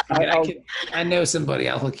 I know somebody.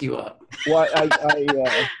 I'll hook you up. Well,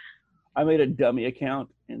 I made a dummy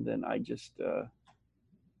account, and then I just, I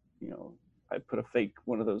put a fake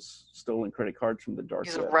one of those stolen credit cards from the dark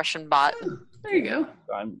He's a web. Russian bot. There you go.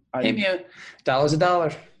 Pay me $1's a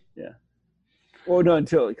dollar. Yeah. Well, no,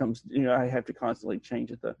 until it comes, I have to constantly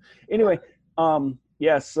change it though. Anyway,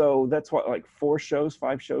 so that's what, like 5 shows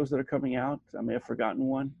that are coming out. I may have forgotten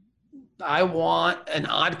one. I want an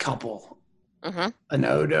Odd Couple. Mm-hmm. An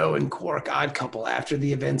Odo and Quark Odd Couple after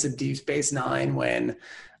the events of Deep Space Nine when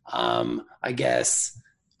I guess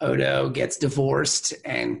Odo gets divorced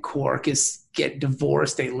and Quark get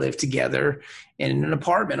divorced. They live together in an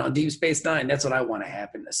apartment on Deep Space Nine. That's what I want to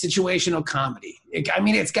happen. A situational comedy.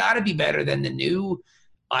 It's got to be better than the new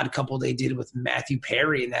Odd Couple they did with Matthew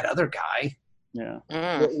Perry and that other guy. Yeah.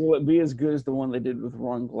 Will it be as good as the one they did with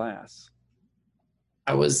Ron Glass?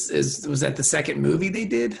 Was that the second movie they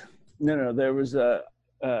did? No. There was the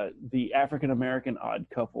African American Odd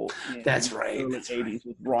Couple. That's right. In the 80s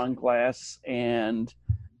with Ron Glass, and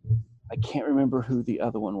I can't remember who the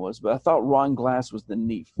other one was, but I thought Ron Glass was the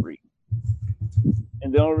neat freak.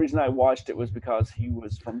 And the only reason I watched it was because he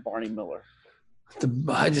was from Barney Miller.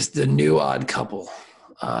 The new Odd Couple.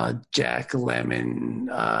 Jack Lemmon.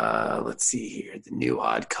 Let's see here. The new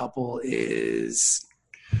Odd Couple is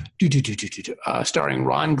starring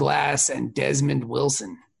Ron Glass and Desmond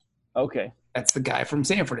Wilson. Okay. That's the guy from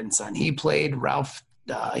Sanford and Son. He played Ralph.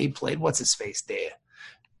 He played what's his face there.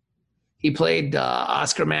 He played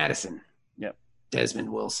Oscar Madison. Yep.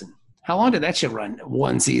 Desmond Wilson. How long did that show run?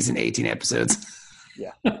 1 season, 18 episodes.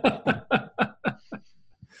 Yeah.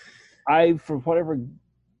 I, for whatever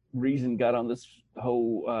reason, got on this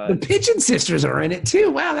whole. The Pigeon Sisters are in it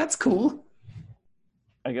too. Wow, that's cool.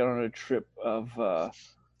 I got on a trip of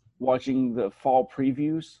watching the fall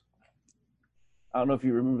previews. I don't know if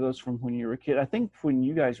you remember those from when you were a kid. I think when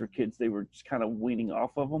you guys were kids, they were just kind of weaning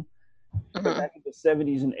off of them. But back in the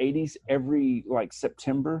 70s and 80s, every like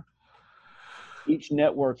September, each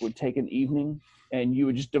network would take an evening and you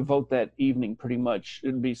would just devote that evening pretty much. It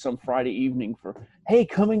would be some Friday evening for, hey,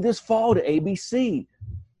 coming this fall to ABC.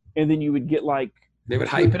 And then you would get like. They would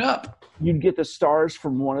hype it up. You'd get the stars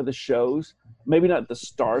from one of the shows. Maybe not the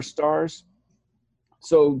stars.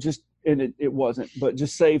 So just, and it wasn't, but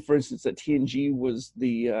just say, for instance, that TNG was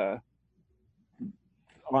the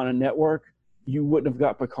on a network, you wouldn't have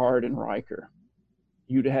got Picard and Riker.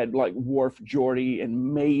 You'd have had like Worf, Geordi,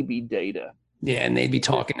 and maybe Data. Yeah, and they'd be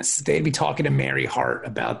talking to Mary Hart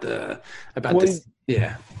about this.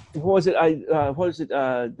 Yeah. What was it?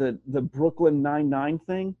 The Brooklyn Nine-Nine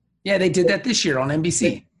thing? Yeah, they did that this year on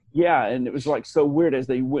NBC. Yeah, and it was like so weird as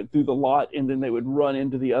they went through the lot and then they would run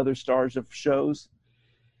into the other stars of shows.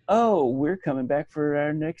 Oh, we're coming back for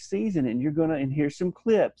our next season and and here's some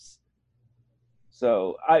clips.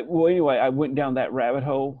 So I went down that rabbit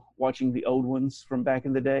hole watching the old ones from back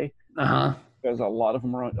in the day. Uh-huh. Because a lot of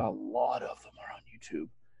them are on YouTube.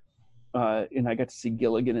 And I got to see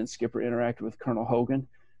Gilligan and Skipper interact with Colonel Hogan.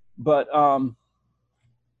 But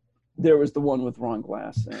there was the one with Ron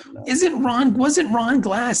Glass. And, wasn't Ron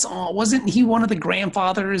Glass on? Wasn't he one of the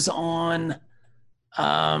grandfathers on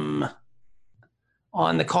the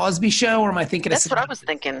Cosby Show? Or am I thinking? That's what I was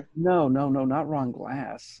thinking. No, not Ron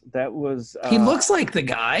Glass. That was. He looks like the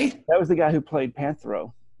guy. That was the guy who played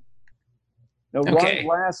Panthro. No, okay. Ron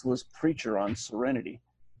Glass was Preacher on Serenity.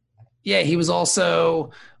 Yeah, he was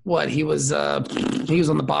also he was on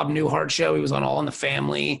the Bob Newhart Show. He was on All in the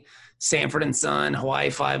Family, Sanford and Son, Hawaii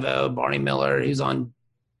Five-0, Barney Miller. He was on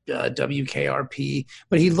WKRP.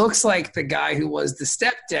 But he looks like the guy who was the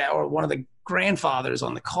stepdad or one of the grandfathers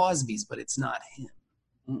on the Cosbys, but it's not him.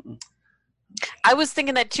 Mm-mm. I was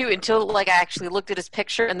thinking that too until I actually looked at his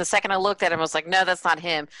picture, and the second I looked at him, I was like, "No, that's not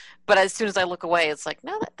him." But as soon as I look away, it's like,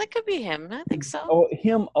 "No, that could be him." I think so. Oh,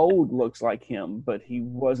 him old looks like him, but he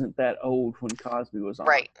wasn't that old when Cosby was on.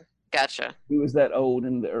 Right, gotcha. He was that old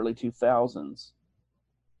in the early 2000s.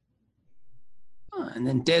 And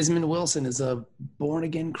then Desmond Wilson is a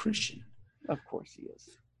born-again Christian. Of course he is.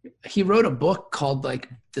 He wrote a book called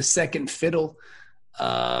The Second Fiddle,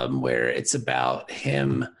 where it's about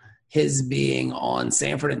his being on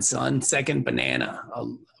Sanford and Son, Second Banana, a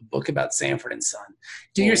book about Sanford and Son.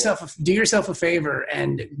 Do yourself a favor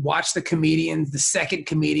and watch the second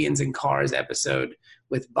Comedians in Cars episode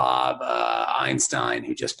with Bob Einstein,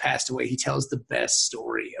 who just passed away. He tells the best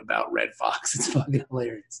story about Red Fox. It's fucking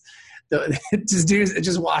hilarious.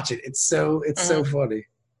 Just watch it. It's so funny.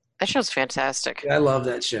 That show's fantastic. I love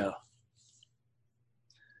that show.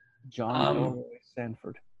 John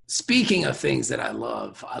Sanford. Speaking of things that I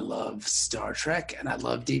love Star Trek and I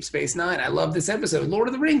love Deep Space Nine. I love this episode. Lord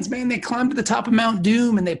of the Rings, man, they climb to the top of Mount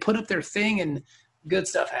Doom and they put up their thing and good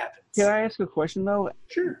stuff happens. Can I ask a question, though?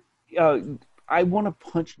 Sure. I want to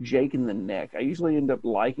punch Jake in the neck. I usually end up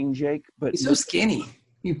liking Jake, but he's so skinny.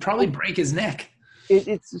 You'd probably break his neck.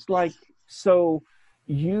 It's just like, so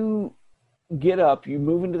you get up, you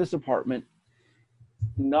move into this apartment,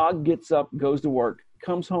 Nog gets up, goes to work,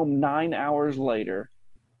 comes home 9 hours later,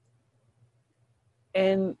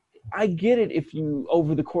 and I get it if you,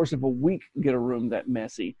 over the course of a week, get a room that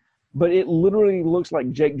messy, but it literally looks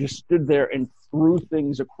like Jake just stood there and threw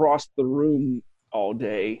things across the room all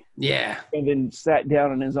day. Yeah. And then sat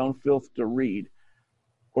down in his own filth to read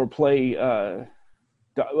or play.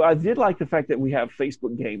 I did like the fact that we have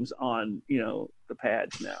Facebook games on, the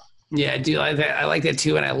pads now. Yeah, I do like that. I like that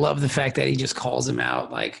too, and I love the fact that he just calls him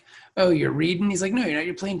out like, "Oh, you're reading?" He's like, "No, you're not.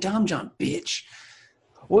 You're playing Tom John, bitch."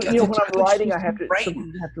 Well, when I'm writing, I have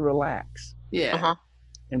to relax. Yeah. Uh-huh.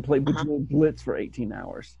 And play Blitz for 18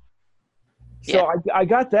 hours. So yeah. I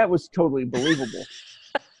got that was totally believable.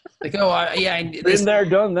 Like, been there,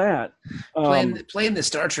 done that. Playing the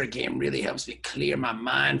Star Trek game really helps me clear my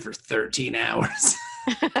mind for 13 hours.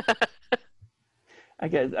 I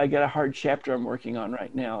got a hard chapter I'm working on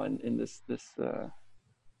right now in this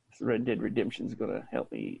Red Dead Redemption is going to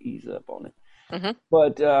help me ease up on it. Mhm.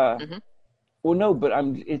 But Mhm. well, no, but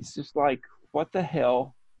it's just like, what the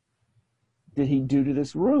hell did he do to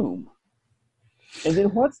this room? And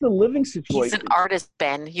then what's the living He's situation? an artist,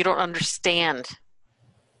 Ben. You don't understand.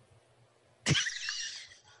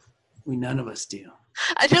 None of us do.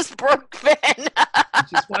 I just broke Ben.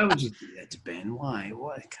 Just why would you do that to Ben? Why?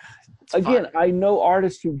 What? God, it's Again, fine. I know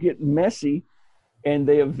artists who get messy, and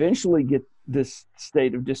they eventually get this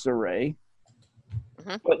state of disarray,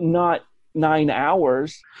 but not 9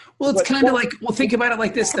 hours. Well, it's But kind of like, well, think about it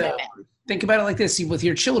like this, though. Commitment. Think about it like this with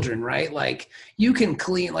your children, right? Like, you can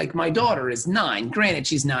clean, like, my daughter is 9. Granted,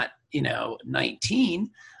 she's not, 19.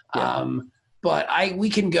 Yeah. But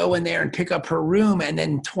we can go in there and pick up her room, and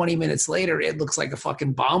then 20 minutes later, it looks like a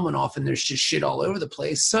fucking bomb went off, and there's just shit all over the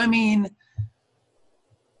place. So, I mean,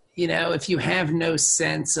 if you have no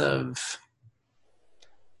sense of...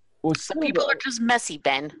 Well, Some people are just messy,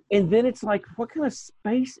 Ben. and then it's like, what kind of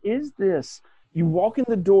space is this? You walk in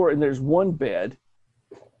the door, and there's one bed,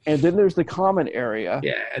 and then there's the common area.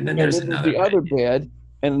 Yeah, and then And there's then there's another the other bed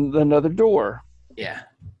and another door. Yeah.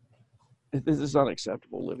 This is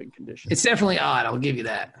unacceptable living conditions. It's definitely odd, I'll give you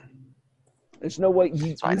that. There's no way you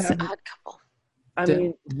That's why it's an have. odd couple. I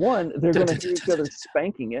mean, one, they're going to hear each other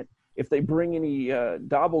spanking it. If they bring any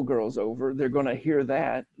Dobble girls over, they're going to hear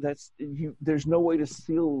that. There's no way to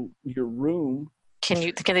seal your room. Can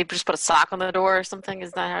they just put a sock on the door or something?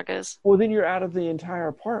 Is that how it goes? Well, then you're out of the entire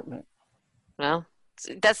apartment. Well,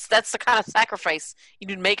 that's the kind of sacrifice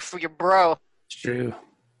you'd make for your bro. It's true.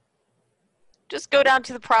 Just go down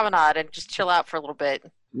to the promenade and just chill out for a little bit.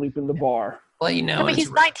 Sleep in the bar. I'll let you know. I mean, he's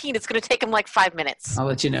 19. It's going to take him like 5 minutes. I'll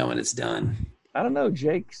let you know when it's done. I don't know.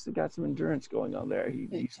 Jake's got some endurance going on there.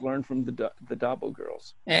 He's learned from the Dobble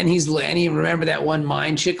girls. And he remember that one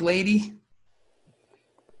mind chick lady?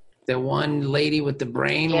 The one lady with the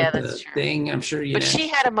brain Yeah, with that's the true. thing. I'm sure you know. But she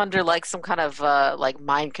had him under like some kind of like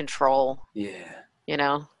mind control. Yeah.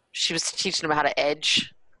 She was teaching him how to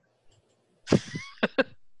edge.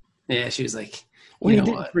 Yeah, she was like, Well, you he know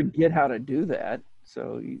didn't what? forget how to do that.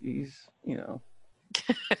 So he's, We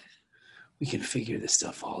can figure this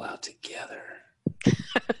stuff all out together.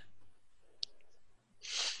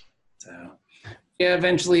 So, yeah,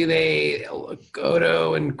 eventually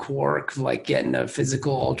Odo and Quark like get into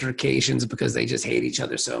physical altercations because they just hate each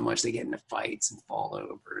other so much. They get into fights and fall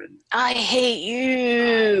over. And I hate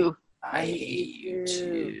you. I hate you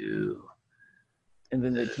too. And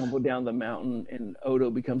then they tumble down the mountain, and Odo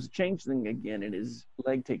becomes a changeling again, and his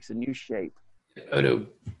leg takes a new shape. Odo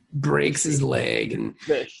breaks his leg, and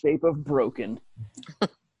The shape of broken.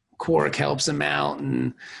 Quark helps him out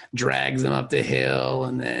and drags him up the hill,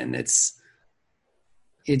 and then it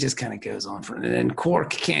just kind of goes on and then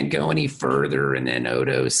Quark can't go any further, and then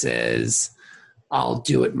Odo says, I'll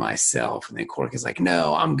do it myself. And then Quark is like,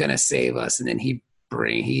 no, I'm gonna save us. And then he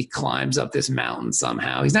climbs up this mountain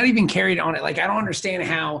somehow. He's not even carried on it. Like, I don't understand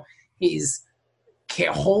how he's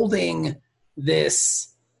holding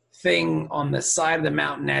this thing on the side of the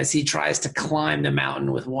mountain as he tries to climb the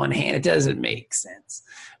mountain with one hand. It doesn't make sense.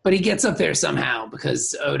 But he gets up there somehow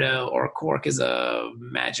because Odo or Quark is a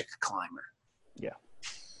magic climber. Yeah.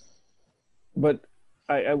 But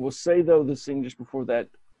I will say, though, the scene just before that,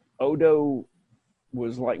 Odo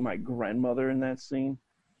was like my grandmother in that scene,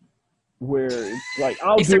 where it's like,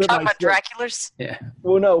 I'll You do start it talking myself. about Draculas? Yeah.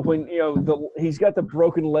 Well, no, when, he's got the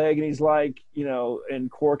broken leg, and he's like,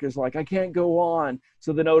 and Quark is like, I can't go on.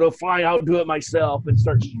 So then Odo, fine, I'll do it myself, and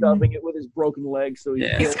starts shoving it with his broken leg. So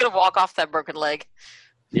Yeah. He's going to walk off that broken leg.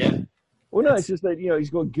 Yeah. Well, no, it's just that, he's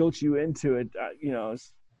going to guilt you into it.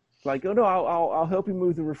 It's like, oh no, I'll help you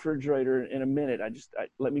move the refrigerator in a minute.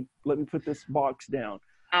 Let me put this box down.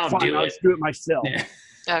 I'll Fine, do I'll it. just do it myself. Yeah.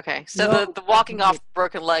 Okay, so No. the walking off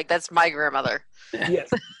broken leg, that's my grandmother. Yes.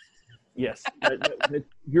 Yes.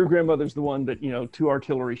 Your grandmother's the one that, 2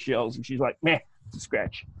 artillery shells, and she's like, meh, it's a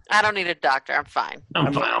scratch. I don't need a doctor. I'm fine.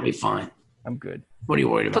 I'm fine. I'll be fine. I'm good. What are you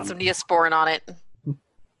worried Put about? some Neosporin on it.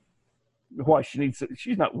 Why?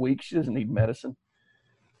 She's not weak. She doesn't need medicine.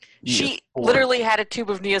 She Neosporin. literally had a tube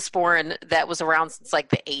of Neosporin that was around since like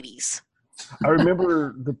the 80s. I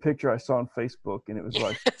remember the picture I saw on Facebook, and it was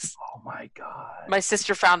like, Yes. oh my God. My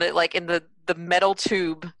sister found it like in the metal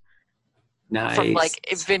tube Nice. from like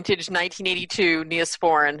vintage 1982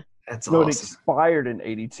 Neosporin. That's No, it awesome. expired in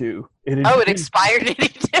 82. It Expired in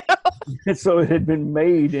 82. So it had been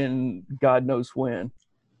made in God knows when.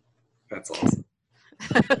 That's awesome.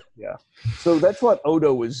 Yeah. So that's what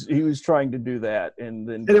Odo he was trying to do that. And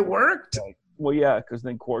then, And it worked. well, yeah, because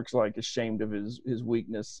then Quark's like ashamed of his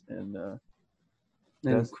weakness. And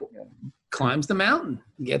And climbs the mountain,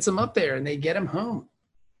 gets him up there, and they get him home.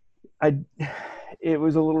 It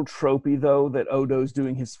was a little tropey though that Odo's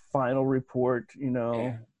doing his final report.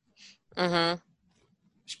 Mm-hmm.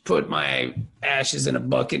 Just put my ashes in a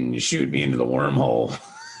bucket and you shoot me into the wormhole.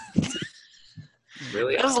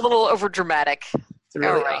 Really, It was a little over dramatic. it's a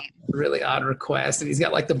really, right. really odd request, and he's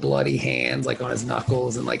got like the bloody hands, like on his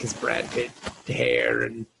knuckles, and like his Brad Pitt hair,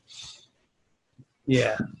 and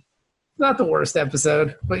yeah, not the worst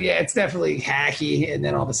episode, but yeah, it's definitely hacky. And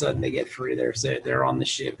then all of a sudden they get free. They're on the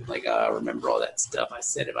ship, and like, oh, remember all that stuff I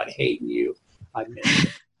said about hating you? I meant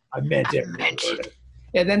it. I meant it.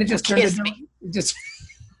 And then it just turned into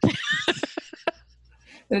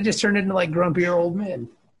then it just turned into like grumpier old men.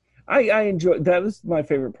 I enjoyed that. Was my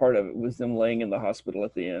favorite part of it was them laying in the hospital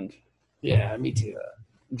at the end. Yeah, me too.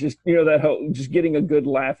 Just that whole, just getting a good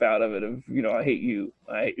laugh out of it. Of I hate you.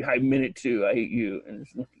 I meant it too. I hate you. And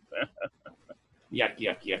it's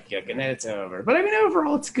yuck, and then it's over. But I mean,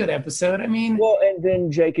 overall, it's a good episode. I mean, well, and then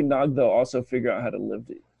Jake and Nog though also figure out how to live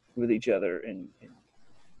with each other, and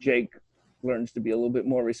Jake learns to be a little bit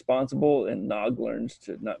more responsible, and Nog learns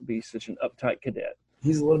to not be such an uptight cadet.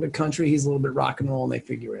 He's a little bit country, he's a little bit rock and roll, and they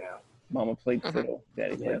figure it out. Mama played fiddle,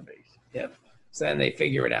 Daddy played bass. Yep. So then they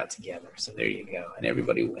figure it out together. So there you go. And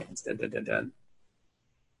everybody wins. Dun, dun, dun, dun.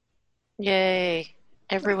 Yay.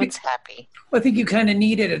 Everyone's happy. I think you kind of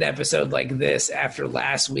needed an episode like this after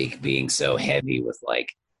last week being so heavy with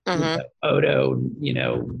like Odo,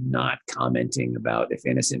 not commenting about if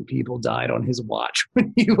innocent people died on his watch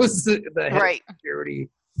when he was the head of security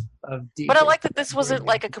of DJ. But I like that this wasn't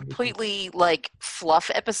like a completely like fluff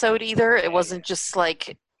episode either. It wasn't just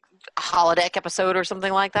like a holodeck episode or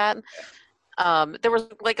something like that. There was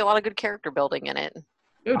like a lot of good character building in it.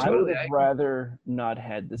 Oh, totally. I would have rather not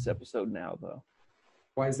had this episode now though.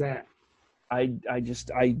 Why is that? I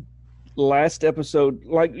last episode,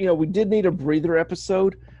 like, we did need a breather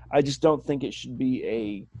episode. I just don't think it should be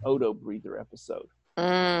a Odo breather episode.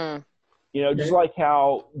 Just like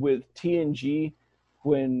how with TNG,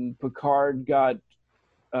 when Picard got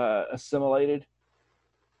assimilated,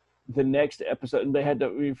 the next episode, and they had to,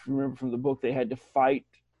 if you remember from the book, they had to fight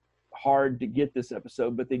hard to get this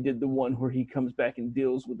episode, but they did the one where he comes back and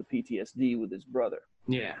deals with the PTSD with his brother.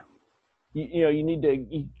 Yeah. You need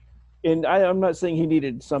to, and I'm not saying he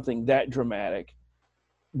needed something that dramatic,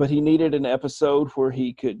 but he needed an episode where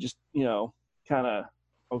he could just, kind of,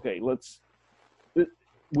 okay, let's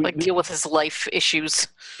deal with his life issues.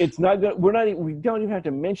 It's not good. We don't even have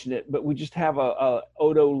to mention it, but we just have a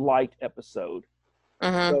Odo light episode.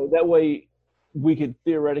 So that way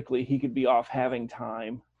he could be off having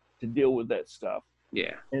time to deal with that stuff.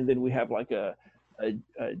 Yeah. And then we have like a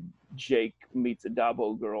Jake meets a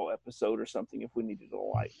Dabo girl episode or something if we needed a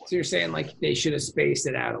light one. So you're saying like they should have spaced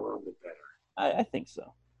it out a little bit better. I think so.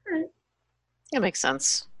 All right. That makes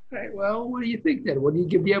sense. All right. Well, what do you think then? What do you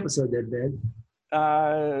give the episode then, Ben?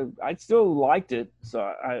 I still liked it, so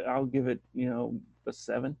I'll give it, a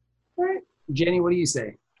 7. All right. Jenny, what do you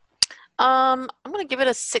say? I'm going to give it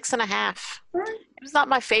a 6.5. All right. It was not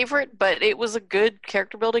my favorite, but it was a good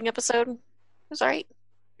character building episode. It was all right.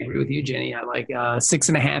 I agree with you, Jenny. I like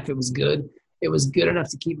 6.5. It was good. It was good enough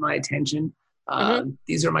to keep my attention.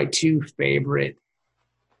 These are my two favorite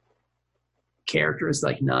characters,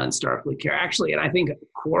 like non-Starfleet character. Actually, and I think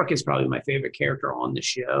Quark is probably my favorite character on the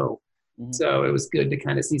show. So it was good to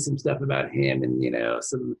kind of see some stuff about him, and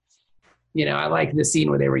I like the scene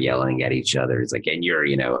where they were yelling at each other. It's like, and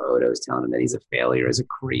Odo's telling him that he's a failure as a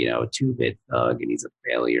 2-bit thug, and he's a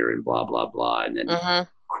failure, and blah blah blah. And then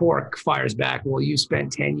Quark fires back, well, you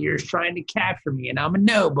spent 10 years trying to capture me, and I'm a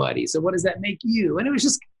nobody. So what does that make you? And it was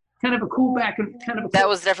just kind of a cool back and kind of a cool, that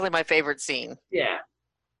was definitely my favorite scene. Yeah.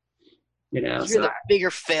 You're the bigger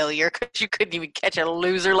failure because you couldn't even catch a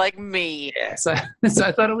loser like me. Yeah, so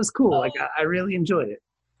I thought it was cool. Like I really enjoyed it.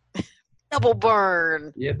 Double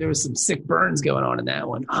burn. Yeah, there was some sick burns going on in that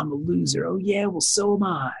one. I'm a loser. Oh yeah, well so am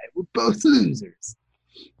I. We're both losers.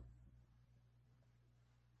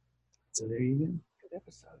 So there you go.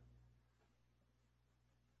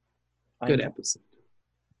 Good episode.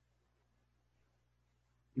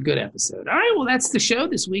 Good episode. All right, well that's the show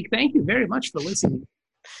this week. Thank you very much for listening.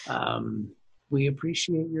 We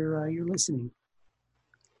appreciate your listening.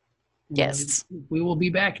 Yes. We will be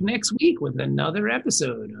back next week with another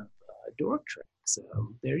episode of Dork Trek. So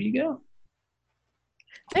there you go.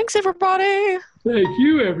 Thanks, everybody. Thank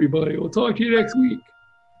you, everybody. We'll talk to you next week.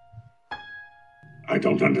 I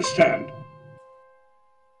don't understand.